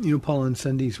 Yeah, Paul, on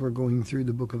Sundays we're going through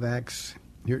the book of Acts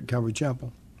here at Calvary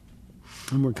Chapel.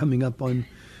 And we're coming up on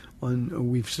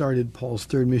we've started Paul's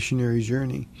 3rd missionary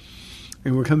journey.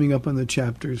 And we're coming up on the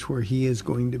chapters where he is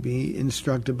going to be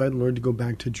instructed by the Lord to go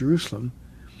back to Jerusalem.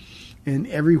 And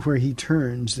everywhere he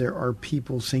turns, there are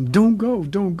people saying, don't go.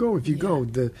 If you go,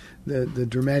 the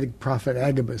dramatic prophet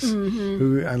Agabus,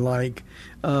 who I like,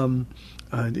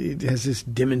 it has this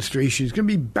demonstration. He's going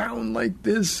to be bound like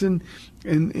this. And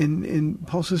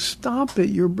Paul says, stop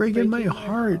it. You're breaking my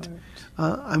heart.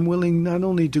 I'm willing not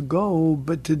only to go,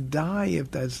 but to die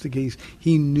if that's the case.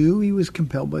 He knew he was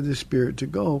compelled by the Spirit to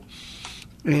go,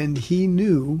 and he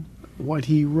knew what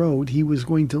he wrote. He was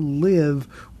going to live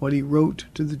what he wrote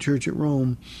to the church at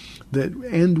Rome.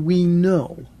 And we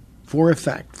know for a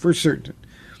fact, for certain,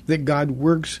 that God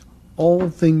works all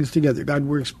things together. God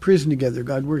works prison together.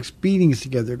 God works beatings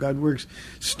together. God works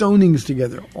stonings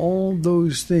together. All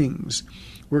those things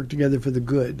work together for the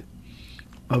good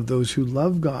of those who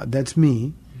love God. That's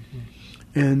me.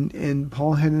 Mm-hmm. And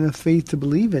Paul had enough faith to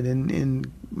believe it.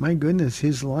 And my goodness,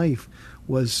 his life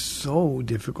was so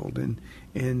difficult and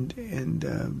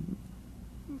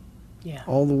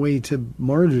all the way to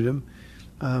martyrdom.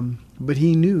 But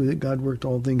he knew that God worked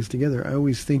all things together. I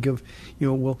always think of,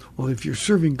 well, if you're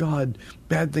serving God,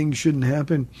 bad things shouldn't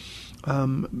happen.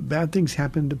 Bad things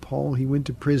happened to Paul. He went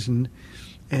to prison,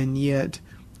 and yet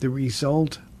the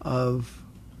result of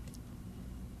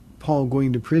Paul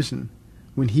going to prison,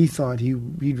 when he thought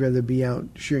he'd rather be out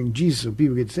sharing Jesus so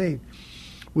people get saved,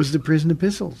 was the prison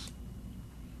epistles.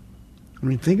 I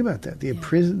mean, think about that. The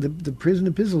prison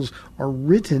epistles are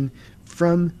written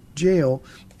from jail,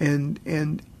 and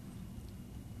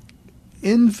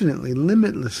infinitely,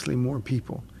 limitlessly more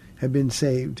people have been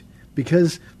saved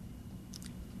because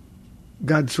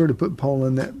God sort of put Paul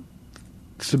on that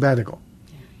sabbatical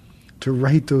to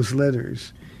write those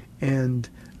letters, and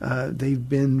they've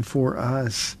been for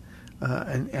us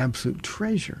an absolute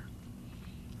treasure.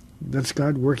 That's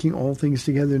God working all things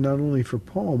together, not only for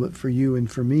Paul, but for you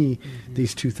and for me,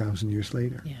 these 2,000 years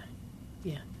later.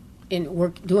 Yeah. And we're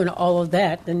doing all of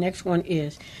that. The next one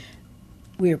is,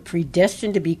 we are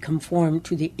predestined to be conformed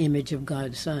to the image of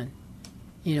God's Son.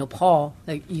 Paul,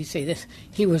 like you say this,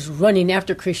 he was running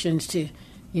after Christians to,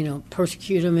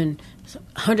 persecute them in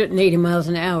 180 miles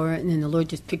an hour, and then the Lord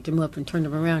just picked him up and turned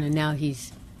him around, and now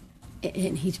he's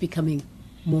becoming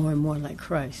more and more like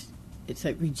Christ. It's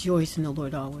like, rejoice in the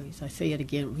Lord always. I say it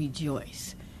again,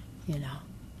 rejoice.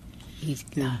 He's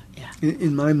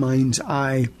In my mind's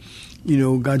eye,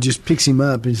 God just picks him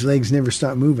up. His legs never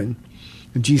stop moving.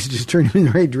 And Jesus just turned him in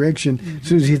the right direction. Mm-hmm. As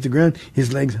soon as he hit the ground,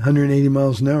 his legs 180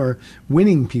 miles an hour,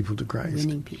 winning people to Christ.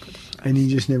 And he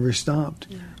just never stopped.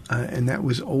 Yeah. And that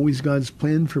was always God's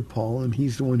plan for Paul, and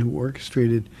he's the one who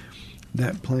orchestrated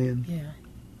that plan. Yeah.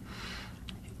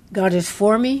 God is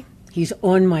for me. He's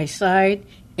on my side,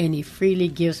 and he freely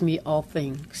gives me all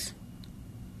things.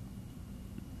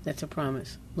 That's a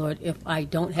promise. Lord, if I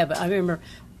don't have it, I remember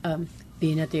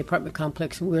being at the apartment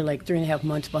complex, and we were like 3.5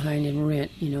 months behind in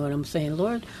rent, and I'm saying,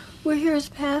 Lord, we're here as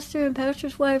pastor and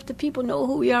pastor's wife. The people know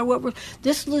who we are.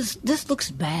 This looks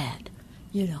bad.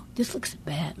 This looks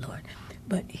bad, Lord.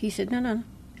 But he said, no,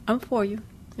 I'm for you,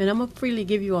 and I'm going to freely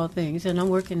give you all things, and I'm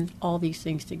working all these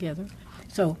things together.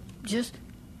 So just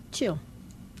chill.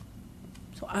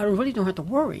 So I really don't have to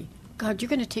worry. God, you're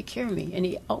going to take care of me, and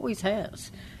he always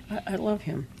has. I love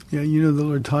him. Yeah, the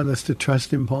Lord taught us to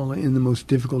trust him, Paula, in the most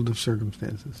difficult of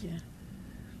circumstances.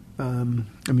 Yeah.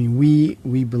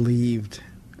 We believed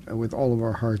with all of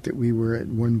our heart that we were at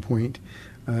one point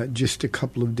just a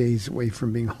couple of days away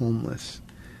from being homeless.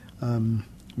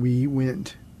 We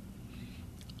went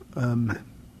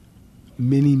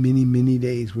many, many, many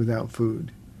days without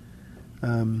food.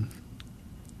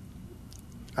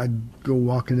 I'd go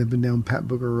walking up and down Pat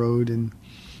Booker Road and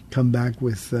come back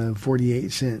with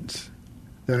 48 cents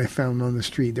that I found on the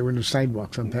street. There were no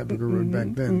sidewalks on Pat Booker Road back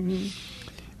then.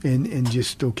 Mm-hmm. And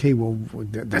just,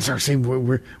 that's our same,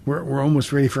 we're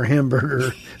almost ready for a hamburger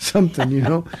or something,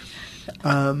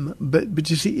 But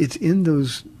you see, it's in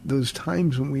those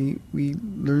times when we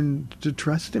learn to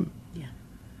trust him. Yeah.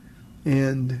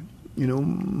 And,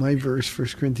 my verse, 1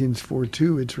 Corinthians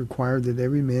 4:2, it's required that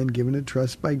every man given a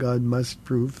trust by God must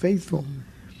prove faithful.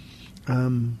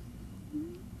 Mm-hmm.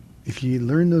 If you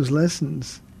learn those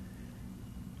lessons,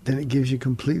 then it gives you a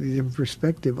completely different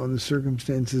perspective on the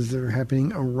circumstances that are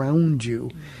happening around you.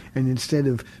 Mm-hmm. And instead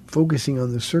of focusing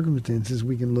on the circumstances,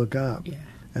 we can look up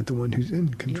at the one who's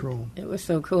in control. It was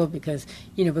so cool because,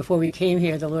 before we came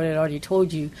here, the Lord had already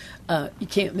told you, you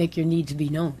can't make your needs be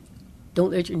known.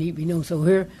 Don't let your need be known.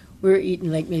 So we're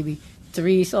eating like maybe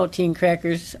 3 saltine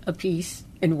crackers a piece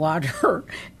and water,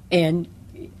 and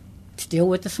still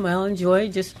with a smile and joy,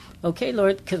 just, okay,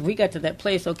 Lord, because we got to that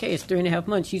place, okay, it's 3.5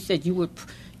 months. You said you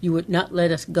would not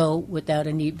let us go without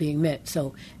a need being met.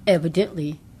 So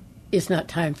evidently, it's not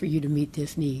time for you to meet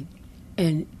this need.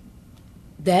 And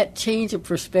that change of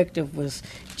perspective was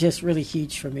just really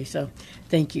huge for me. So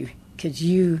thank you, because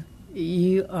you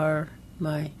are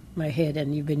my head,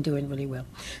 and you've been doing really well.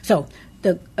 So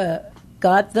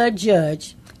God the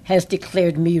judge has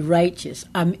declared me righteous.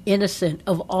 I'm innocent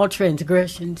of all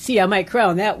transgression. See, I might cry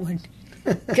on that one.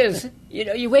 Because,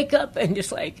 you wake up and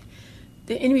it's like,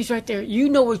 the enemy's right there. You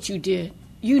know what you did.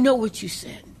 You know what you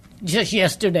said just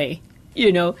yesterday,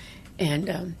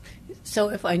 And so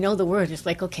if I know the word, it's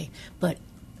like, okay, but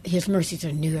his mercies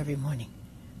are new every morning.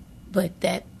 But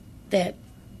that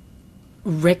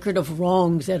record of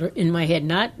wrongs that are in my head,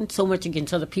 not so much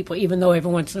against other people, even though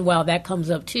every once in a while that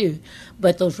comes up too,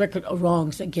 but those record of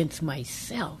wrongs against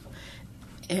myself.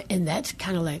 And that's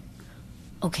kind of like,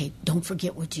 okay, don't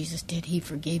forget what Jesus did. He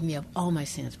forgave me of all my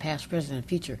sins, past, present, and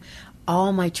future.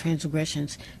 All my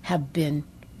transgressions have been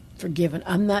forgiven.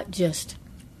 I'm not just,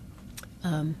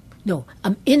 I'm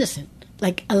innocent,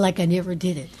 like I never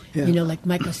did it. Yeah. Like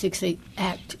Micah 6:8,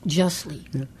 act justly.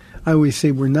 Yeah. I always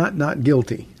say we're not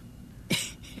guilty.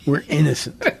 We're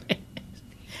innocent.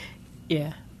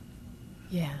 Yeah.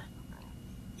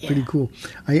 Pretty cool.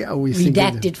 I always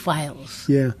redacted files.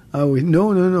 Yeah. I always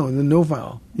no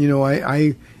file.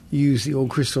 I use the old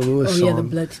Crystal Lewis song the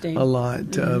bloodstain a lot.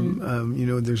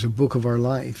 Mm-hmm. There's a book of our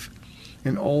life,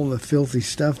 and all the filthy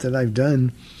stuff that I've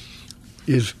done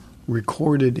is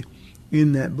recorded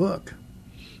in that book.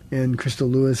 And Crystal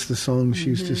Lewis, the song she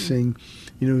used to sing,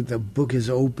 the book is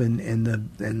open and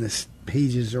the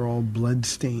pages are all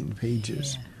blood-stained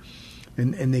pages. Yeah.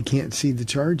 And they can't see the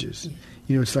charges.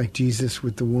 Yeah. It's like Jesus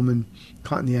with the woman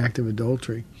caught in the act of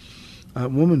adultery.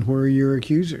 Woman, where are your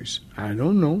accusers? I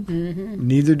don't know. Mm-hmm.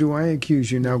 Neither do I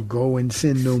accuse you. Now go and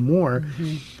sin no more.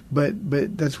 Mm-hmm.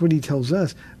 But that's what he tells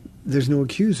us. There's no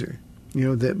accuser.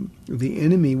 That the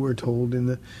enemy, we're told in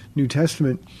the New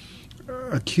Testament,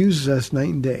 accuses us night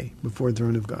and day before the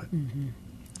throne of God. Mm-hmm.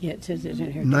 Yeah, it says it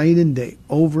in here. Night and day,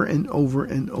 over and over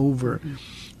and over. Mm-hmm.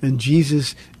 And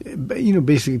Jesus,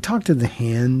 basically talk to the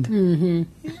hand.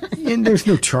 Mm-hmm. And there's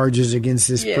no charges against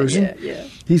this person. Yeah.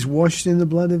 He's washed in the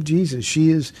blood of Jesus.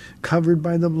 She is covered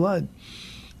by the blood.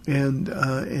 And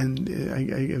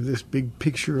I have this big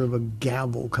picture of a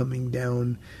gavel coming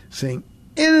down saying,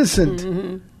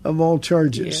 innocent of all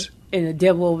charges. Yeah. And the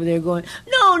devil over there going,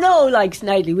 no, like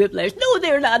Snidely Whiplash. No,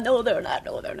 they're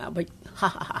not. But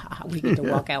ha, we get to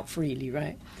walk out freely,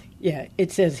 right? Yeah,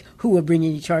 it says, who will bring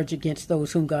any charge against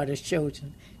those whom God has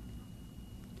chosen?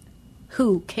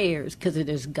 Who cares? Because it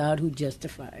is God who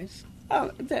justifies. Oh,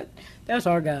 that's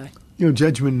our guy.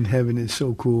 Judgment in heaven is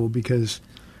so cool because,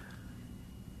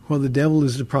 the devil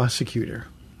is the prosecutor.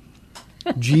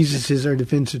 Jesus is our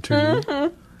defense attorney.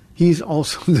 Mm-hmm. He's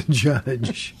also the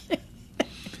judge.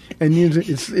 And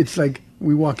it's like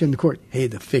we walk into court. Hey,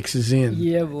 the fix is in.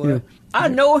 Yeah, boy. I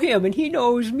know him, and he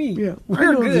knows me. Yeah,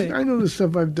 we're good. I know the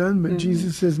stuff I've done, but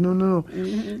Jesus says, no.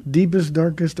 Mm-hmm. Deepest,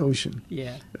 darkest ocean.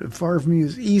 Yeah. Far from you,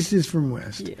 east is from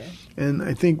west. Yeah. And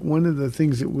I think one of the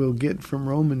things that we'll get from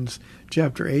Romans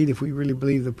chapter 8, if we really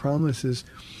believe the promises,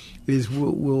 is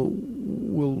we'll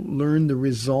learn the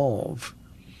resolve.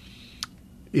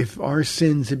 If our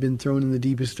sins have been thrown in the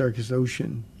deepest, darkest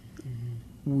ocean,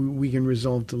 we can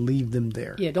resolve to leave them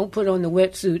there. Yeah, don't put on the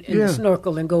wetsuit and the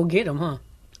snorkel and go get them, huh?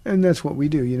 And that's what we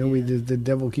do. The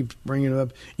devil keeps bringing it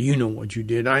up. You know what you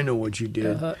did. I know what you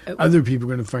did. Other people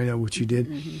are going to find out what you did.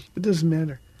 Mm-hmm. It doesn't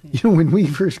matter. Yeah. When we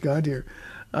first got here,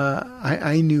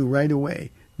 I knew right away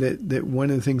that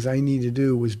one of the things I need to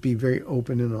do was be very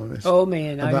open and honest. Oh,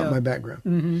 man, about my background.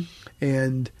 Mm-hmm.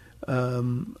 And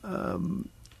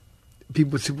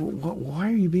people would say, well,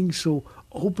 why are you being so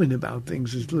open about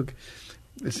things? Look,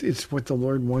 it's what the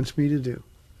Lord wants me to do.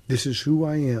 This is who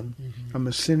I am. Mm-hmm. I'm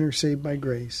a sinner saved by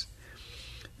grace.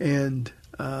 And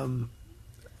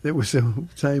there was a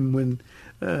time when,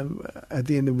 at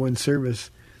the end of one service,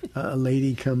 a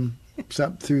lady comes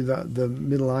up through the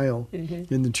middle aisle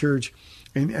in the church,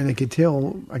 and I could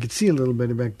see a little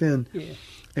better back then,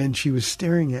 and she was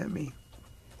staring at me.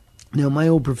 Now, my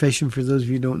old profession, for those of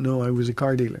you who don't know, I was a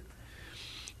car dealer.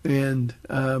 And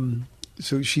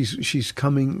so she's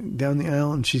coming down the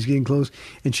aisle, and she's getting close,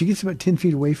 and she gets about 10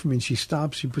 feet away from me, and she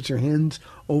stops, she puts her hands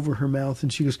over her mouth,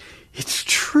 and she goes, "It's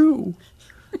true.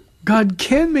 God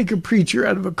can make a preacher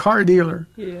out of a car dealer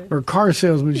or a car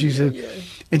salesman," she said. Yeah.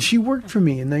 And she worked for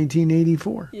me in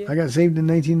 1984. Yeah. I got saved in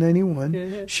 1991.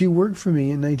 Yeah. She worked for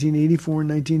me in 1984 and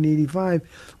 1985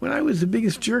 when I was the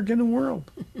biggest jerk in the world.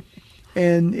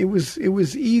 And it was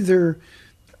either,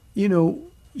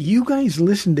 you guys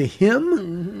listen to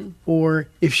him, or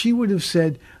if she would have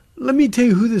said, "Let me tell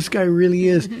you who this guy really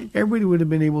is," everybody would have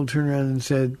been able to turn around and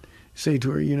say to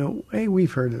her, "Hey,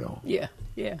 we've heard it all." Yeah.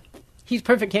 He's a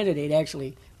perfect candidate,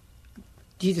 actually.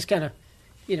 Jesus kind of,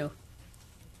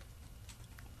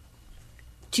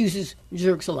 chooses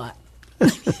jerks a lot.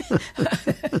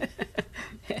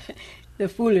 The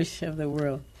foolish of the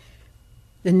world.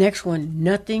 The next one,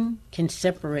 nothing can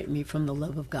separate me from the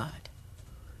love of God.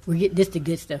 We're getting this the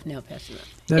good stuff now, Pastor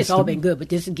Ron. It's all been good, but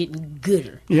this is getting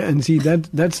gooder. Yeah, and see,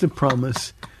 that's the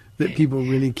promise that people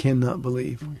really cannot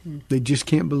believe. Mm-hmm. They just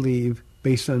can't believe,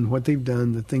 based on what they've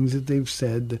done, the things that they've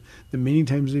said, the many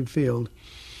times they've failed,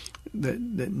 that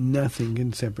nothing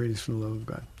can separate us from the love of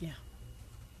God.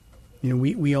 Yeah.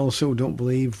 We also don't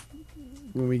believe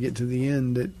when we get to the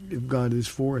end that if God is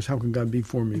for us, how can God be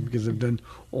for me? Because I've done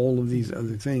all of these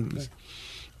other things.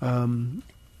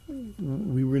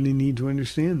 We really need to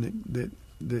understand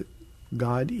that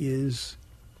God is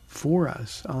for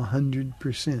us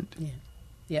 100%.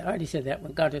 Yeah, I already said that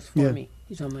one. God is for me.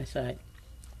 He's on my side.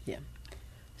 Yeah.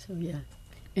 So, yeah.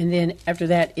 And then after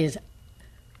that is,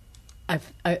 I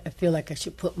feel like I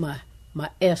should put my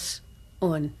S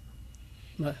on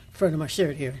my front of my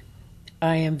shirt here.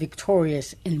 I am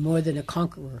victorious and more than a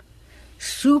conqueror.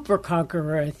 Super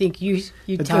conqueror. I think you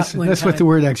taught one That's time. what the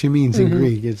word actually means in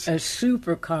Greek. It's a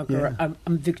super conqueror. Yeah.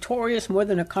 I'm victorious more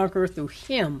than a conqueror through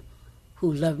him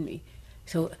who loved me.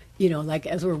 So, like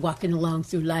as we're walking along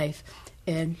through life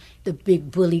and the big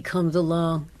bully comes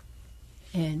along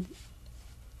and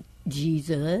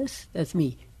Jesus, that's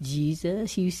me.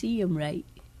 Jesus, you see him, right?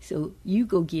 So you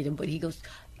go get him. But he goes,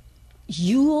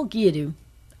 you'll get him.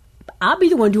 I'll be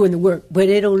the one doing the work, but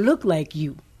it'll look like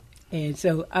you. And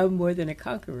so I'm more than a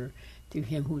conqueror through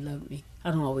him who loved me.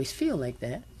 I don't always feel like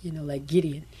that, like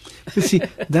Gideon. But see,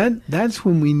 that's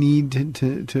when we need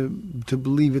to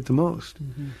believe it the most.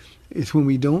 Mm-hmm. It's when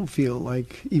we don't feel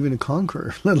like even a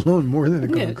conqueror, let alone more than a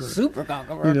conqueror. Super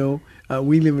conqueror.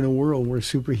 We live in a world where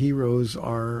superheroes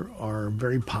are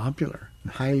very popular,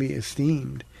 and highly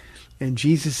esteemed. And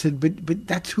Jesus said, but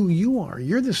that's who you are.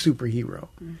 You're the superhero.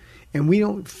 Mm-hmm. And we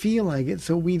don't feel like it,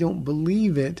 so we don't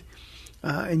believe it.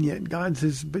 And yet God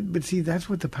says, but see, that's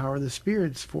what the power of the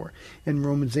Spirit's for. And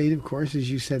Romans 8, of course,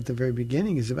 as you said at the very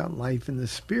beginning, is about life in the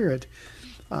Spirit.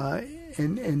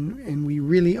 And we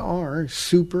really are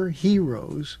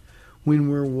superheroes when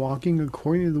we're walking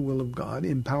according to the will of God,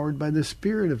 empowered by the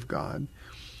Spirit of God.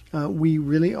 We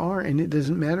really are, and it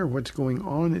doesn't matter what's going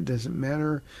on. It doesn't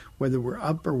matter whether we're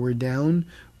up or we're down.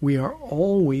 We are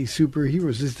always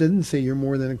superheroes. This doesn't say you're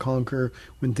more than a conqueror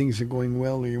when things are going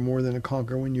well, or you're more than a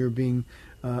conqueror when you're being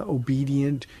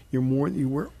obedient.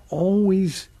 We're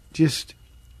always just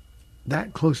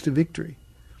that close to victory.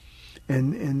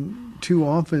 And too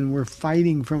often we're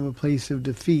fighting from a place of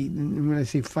defeat. And when I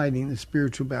say fighting, the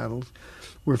spiritual battles,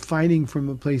 we're fighting from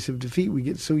a place of defeat. We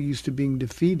get so used to being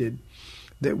defeated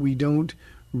that we don't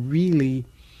really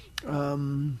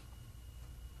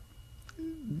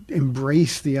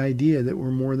embrace the idea that we're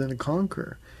more than a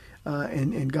conqueror.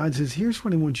 And God says, here's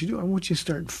what I want you to do. I want you to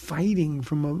start fighting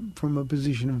from a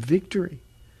position of victory,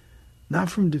 not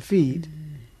from defeat.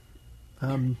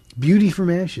 Beauty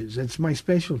from ashes. That's my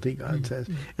specialty, God says.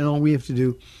 And all we have to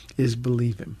do is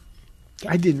believe him.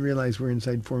 I didn't realize we're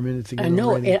inside 4 minutes again. I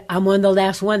know. Already. I'm on the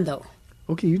last one, though.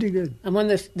 Okay, you did good. I'm on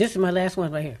this. This is my last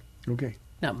one right here. Okay.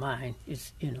 Not mine.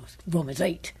 It's, Romans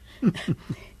 8.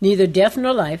 Neither death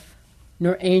nor life,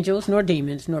 nor angels nor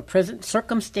demons, nor present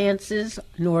circumstances,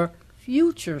 nor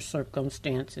future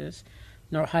circumstances,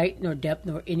 nor height, nor depth,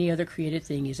 nor any other created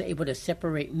thing is able to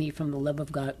separate me from the love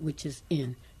of God, which is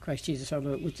in Christ Jesus our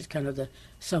Lord, which is kind of the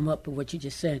sum up of what you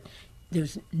just said.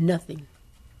 There's nothing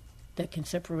that can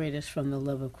separate us from the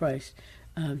love of Christ.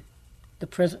 The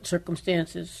present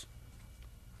circumstances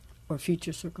or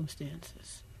future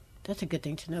circumstances. That's a good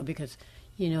thing to know because,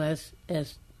 as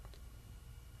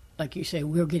like you say,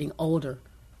 we're getting older.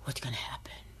 What's going to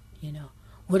happen?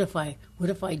 What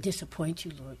if I disappoint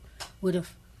you, Lord?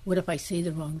 What if I say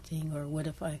the wrong thing, or what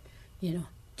if I,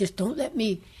 just don't let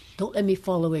me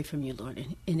fall away from you, Lord.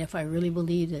 And if I really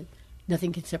believe that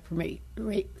nothing can separate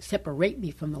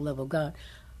me from the love of God,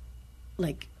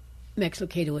 like Max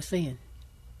Lucado was saying,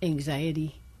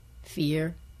 anxiety,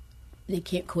 fear, they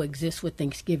can't coexist with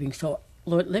Thanksgiving. So,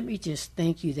 Lord, let me just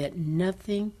thank you that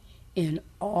nothing in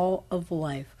all of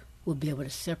life will be able to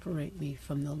separate me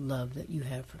from the love that you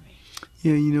have for me.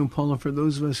 Yeah, Paula, for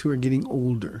those of us who are getting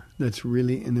older, that's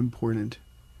really an important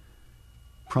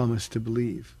promise to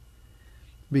believe,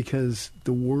 because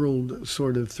the world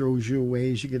sort of throws you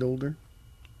away as you get older.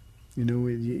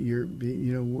 We're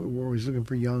always looking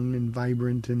for young and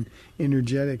vibrant and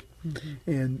energetic,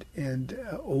 and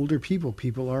older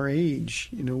people our age,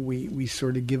 we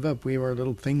sort of give up. We have our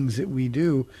little things that we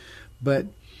do, but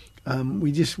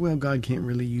God can't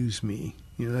really use me.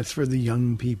 That's for the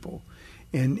young people,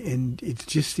 and it's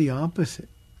just the opposite,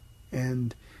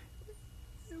 and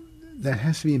that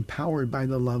has to be empowered by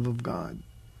the love of God,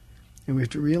 and we have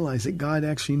to realize that God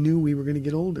actually knew we were going to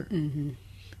get older.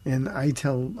 And I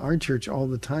tell our church all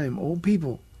the time, old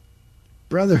people,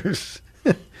 brothers,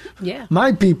 Yeah.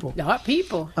 My people. Our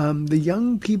people. The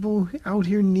young people out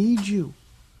here need you.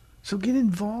 So get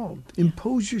involved.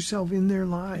 Impose yourself in their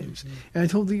lives. And I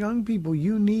told the young people,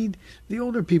 you need the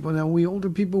older people. Now, we older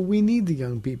people, we need the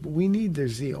young people. We need their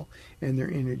zeal and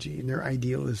their energy and their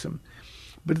idealism.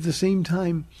 But at the same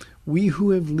time, we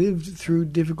who have lived through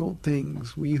difficult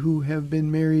things, we who have been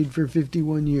married for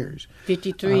 51 years.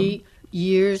 53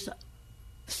 years,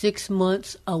 6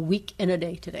 months, a week, and a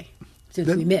day today since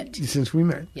we met. Since we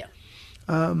met. Yeah.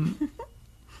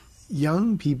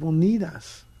 Young people need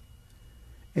us.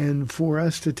 And for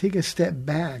us to take a step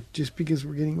back just because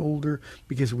we're getting older,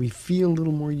 because we feel a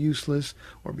little more useless,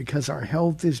 or because our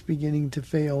health is beginning to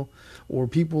fail, or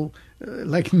people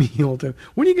like me all the time,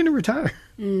 when are you going to retire?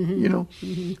 Mm-hmm. You know,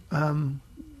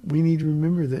 we need to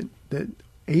remember that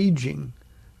aging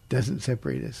doesn't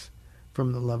separate us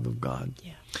from the love of God.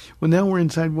 Yeah. Well, now we're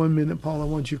inside 1 minute. Paul, I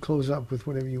want you to close up with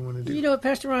whatever you want to do. You know what,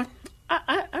 Pastor Ron?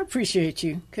 I appreciate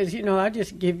you because, I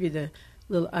just give you the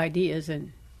little ideas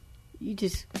and you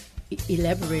just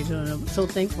elaborated on them. I'm so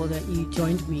thankful that you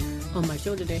joined me on my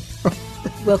show today.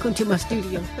 Welcome to my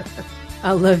studio.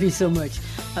 I love you so much.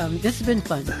 This has been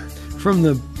fun. From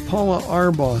the Paula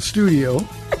Arbaugh studio.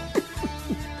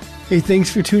 Hey,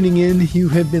 thanks for tuning in. You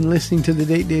have been listening to the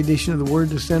Date Day edition of The Word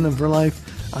to Stand On for Life.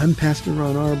 I'm Pastor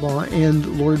Ron Arbaugh,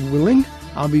 and Lord willing,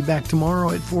 I'll be back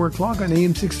tomorrow at 4 o'clock on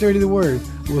AM 630 The Word.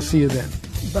 We'll see you then.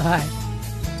 Bye.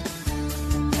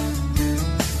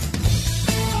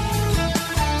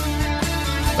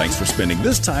 Thanks for spending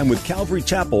this time with Calvary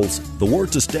Chapel's The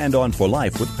Word to Stand On for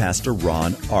Life with Pastor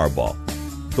Ron Arbaugh.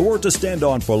 The Word to Stand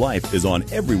On for Life is on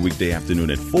every weekday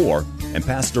afternoon at 4, and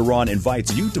Pastor Ron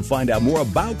invites you to find out more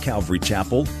about Calvary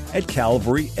Chapel at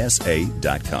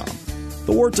calvarysa.com.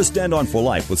 The Word to Stand On for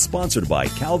Life was sponsored by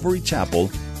Calvary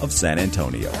Chapel of San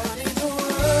Antonio.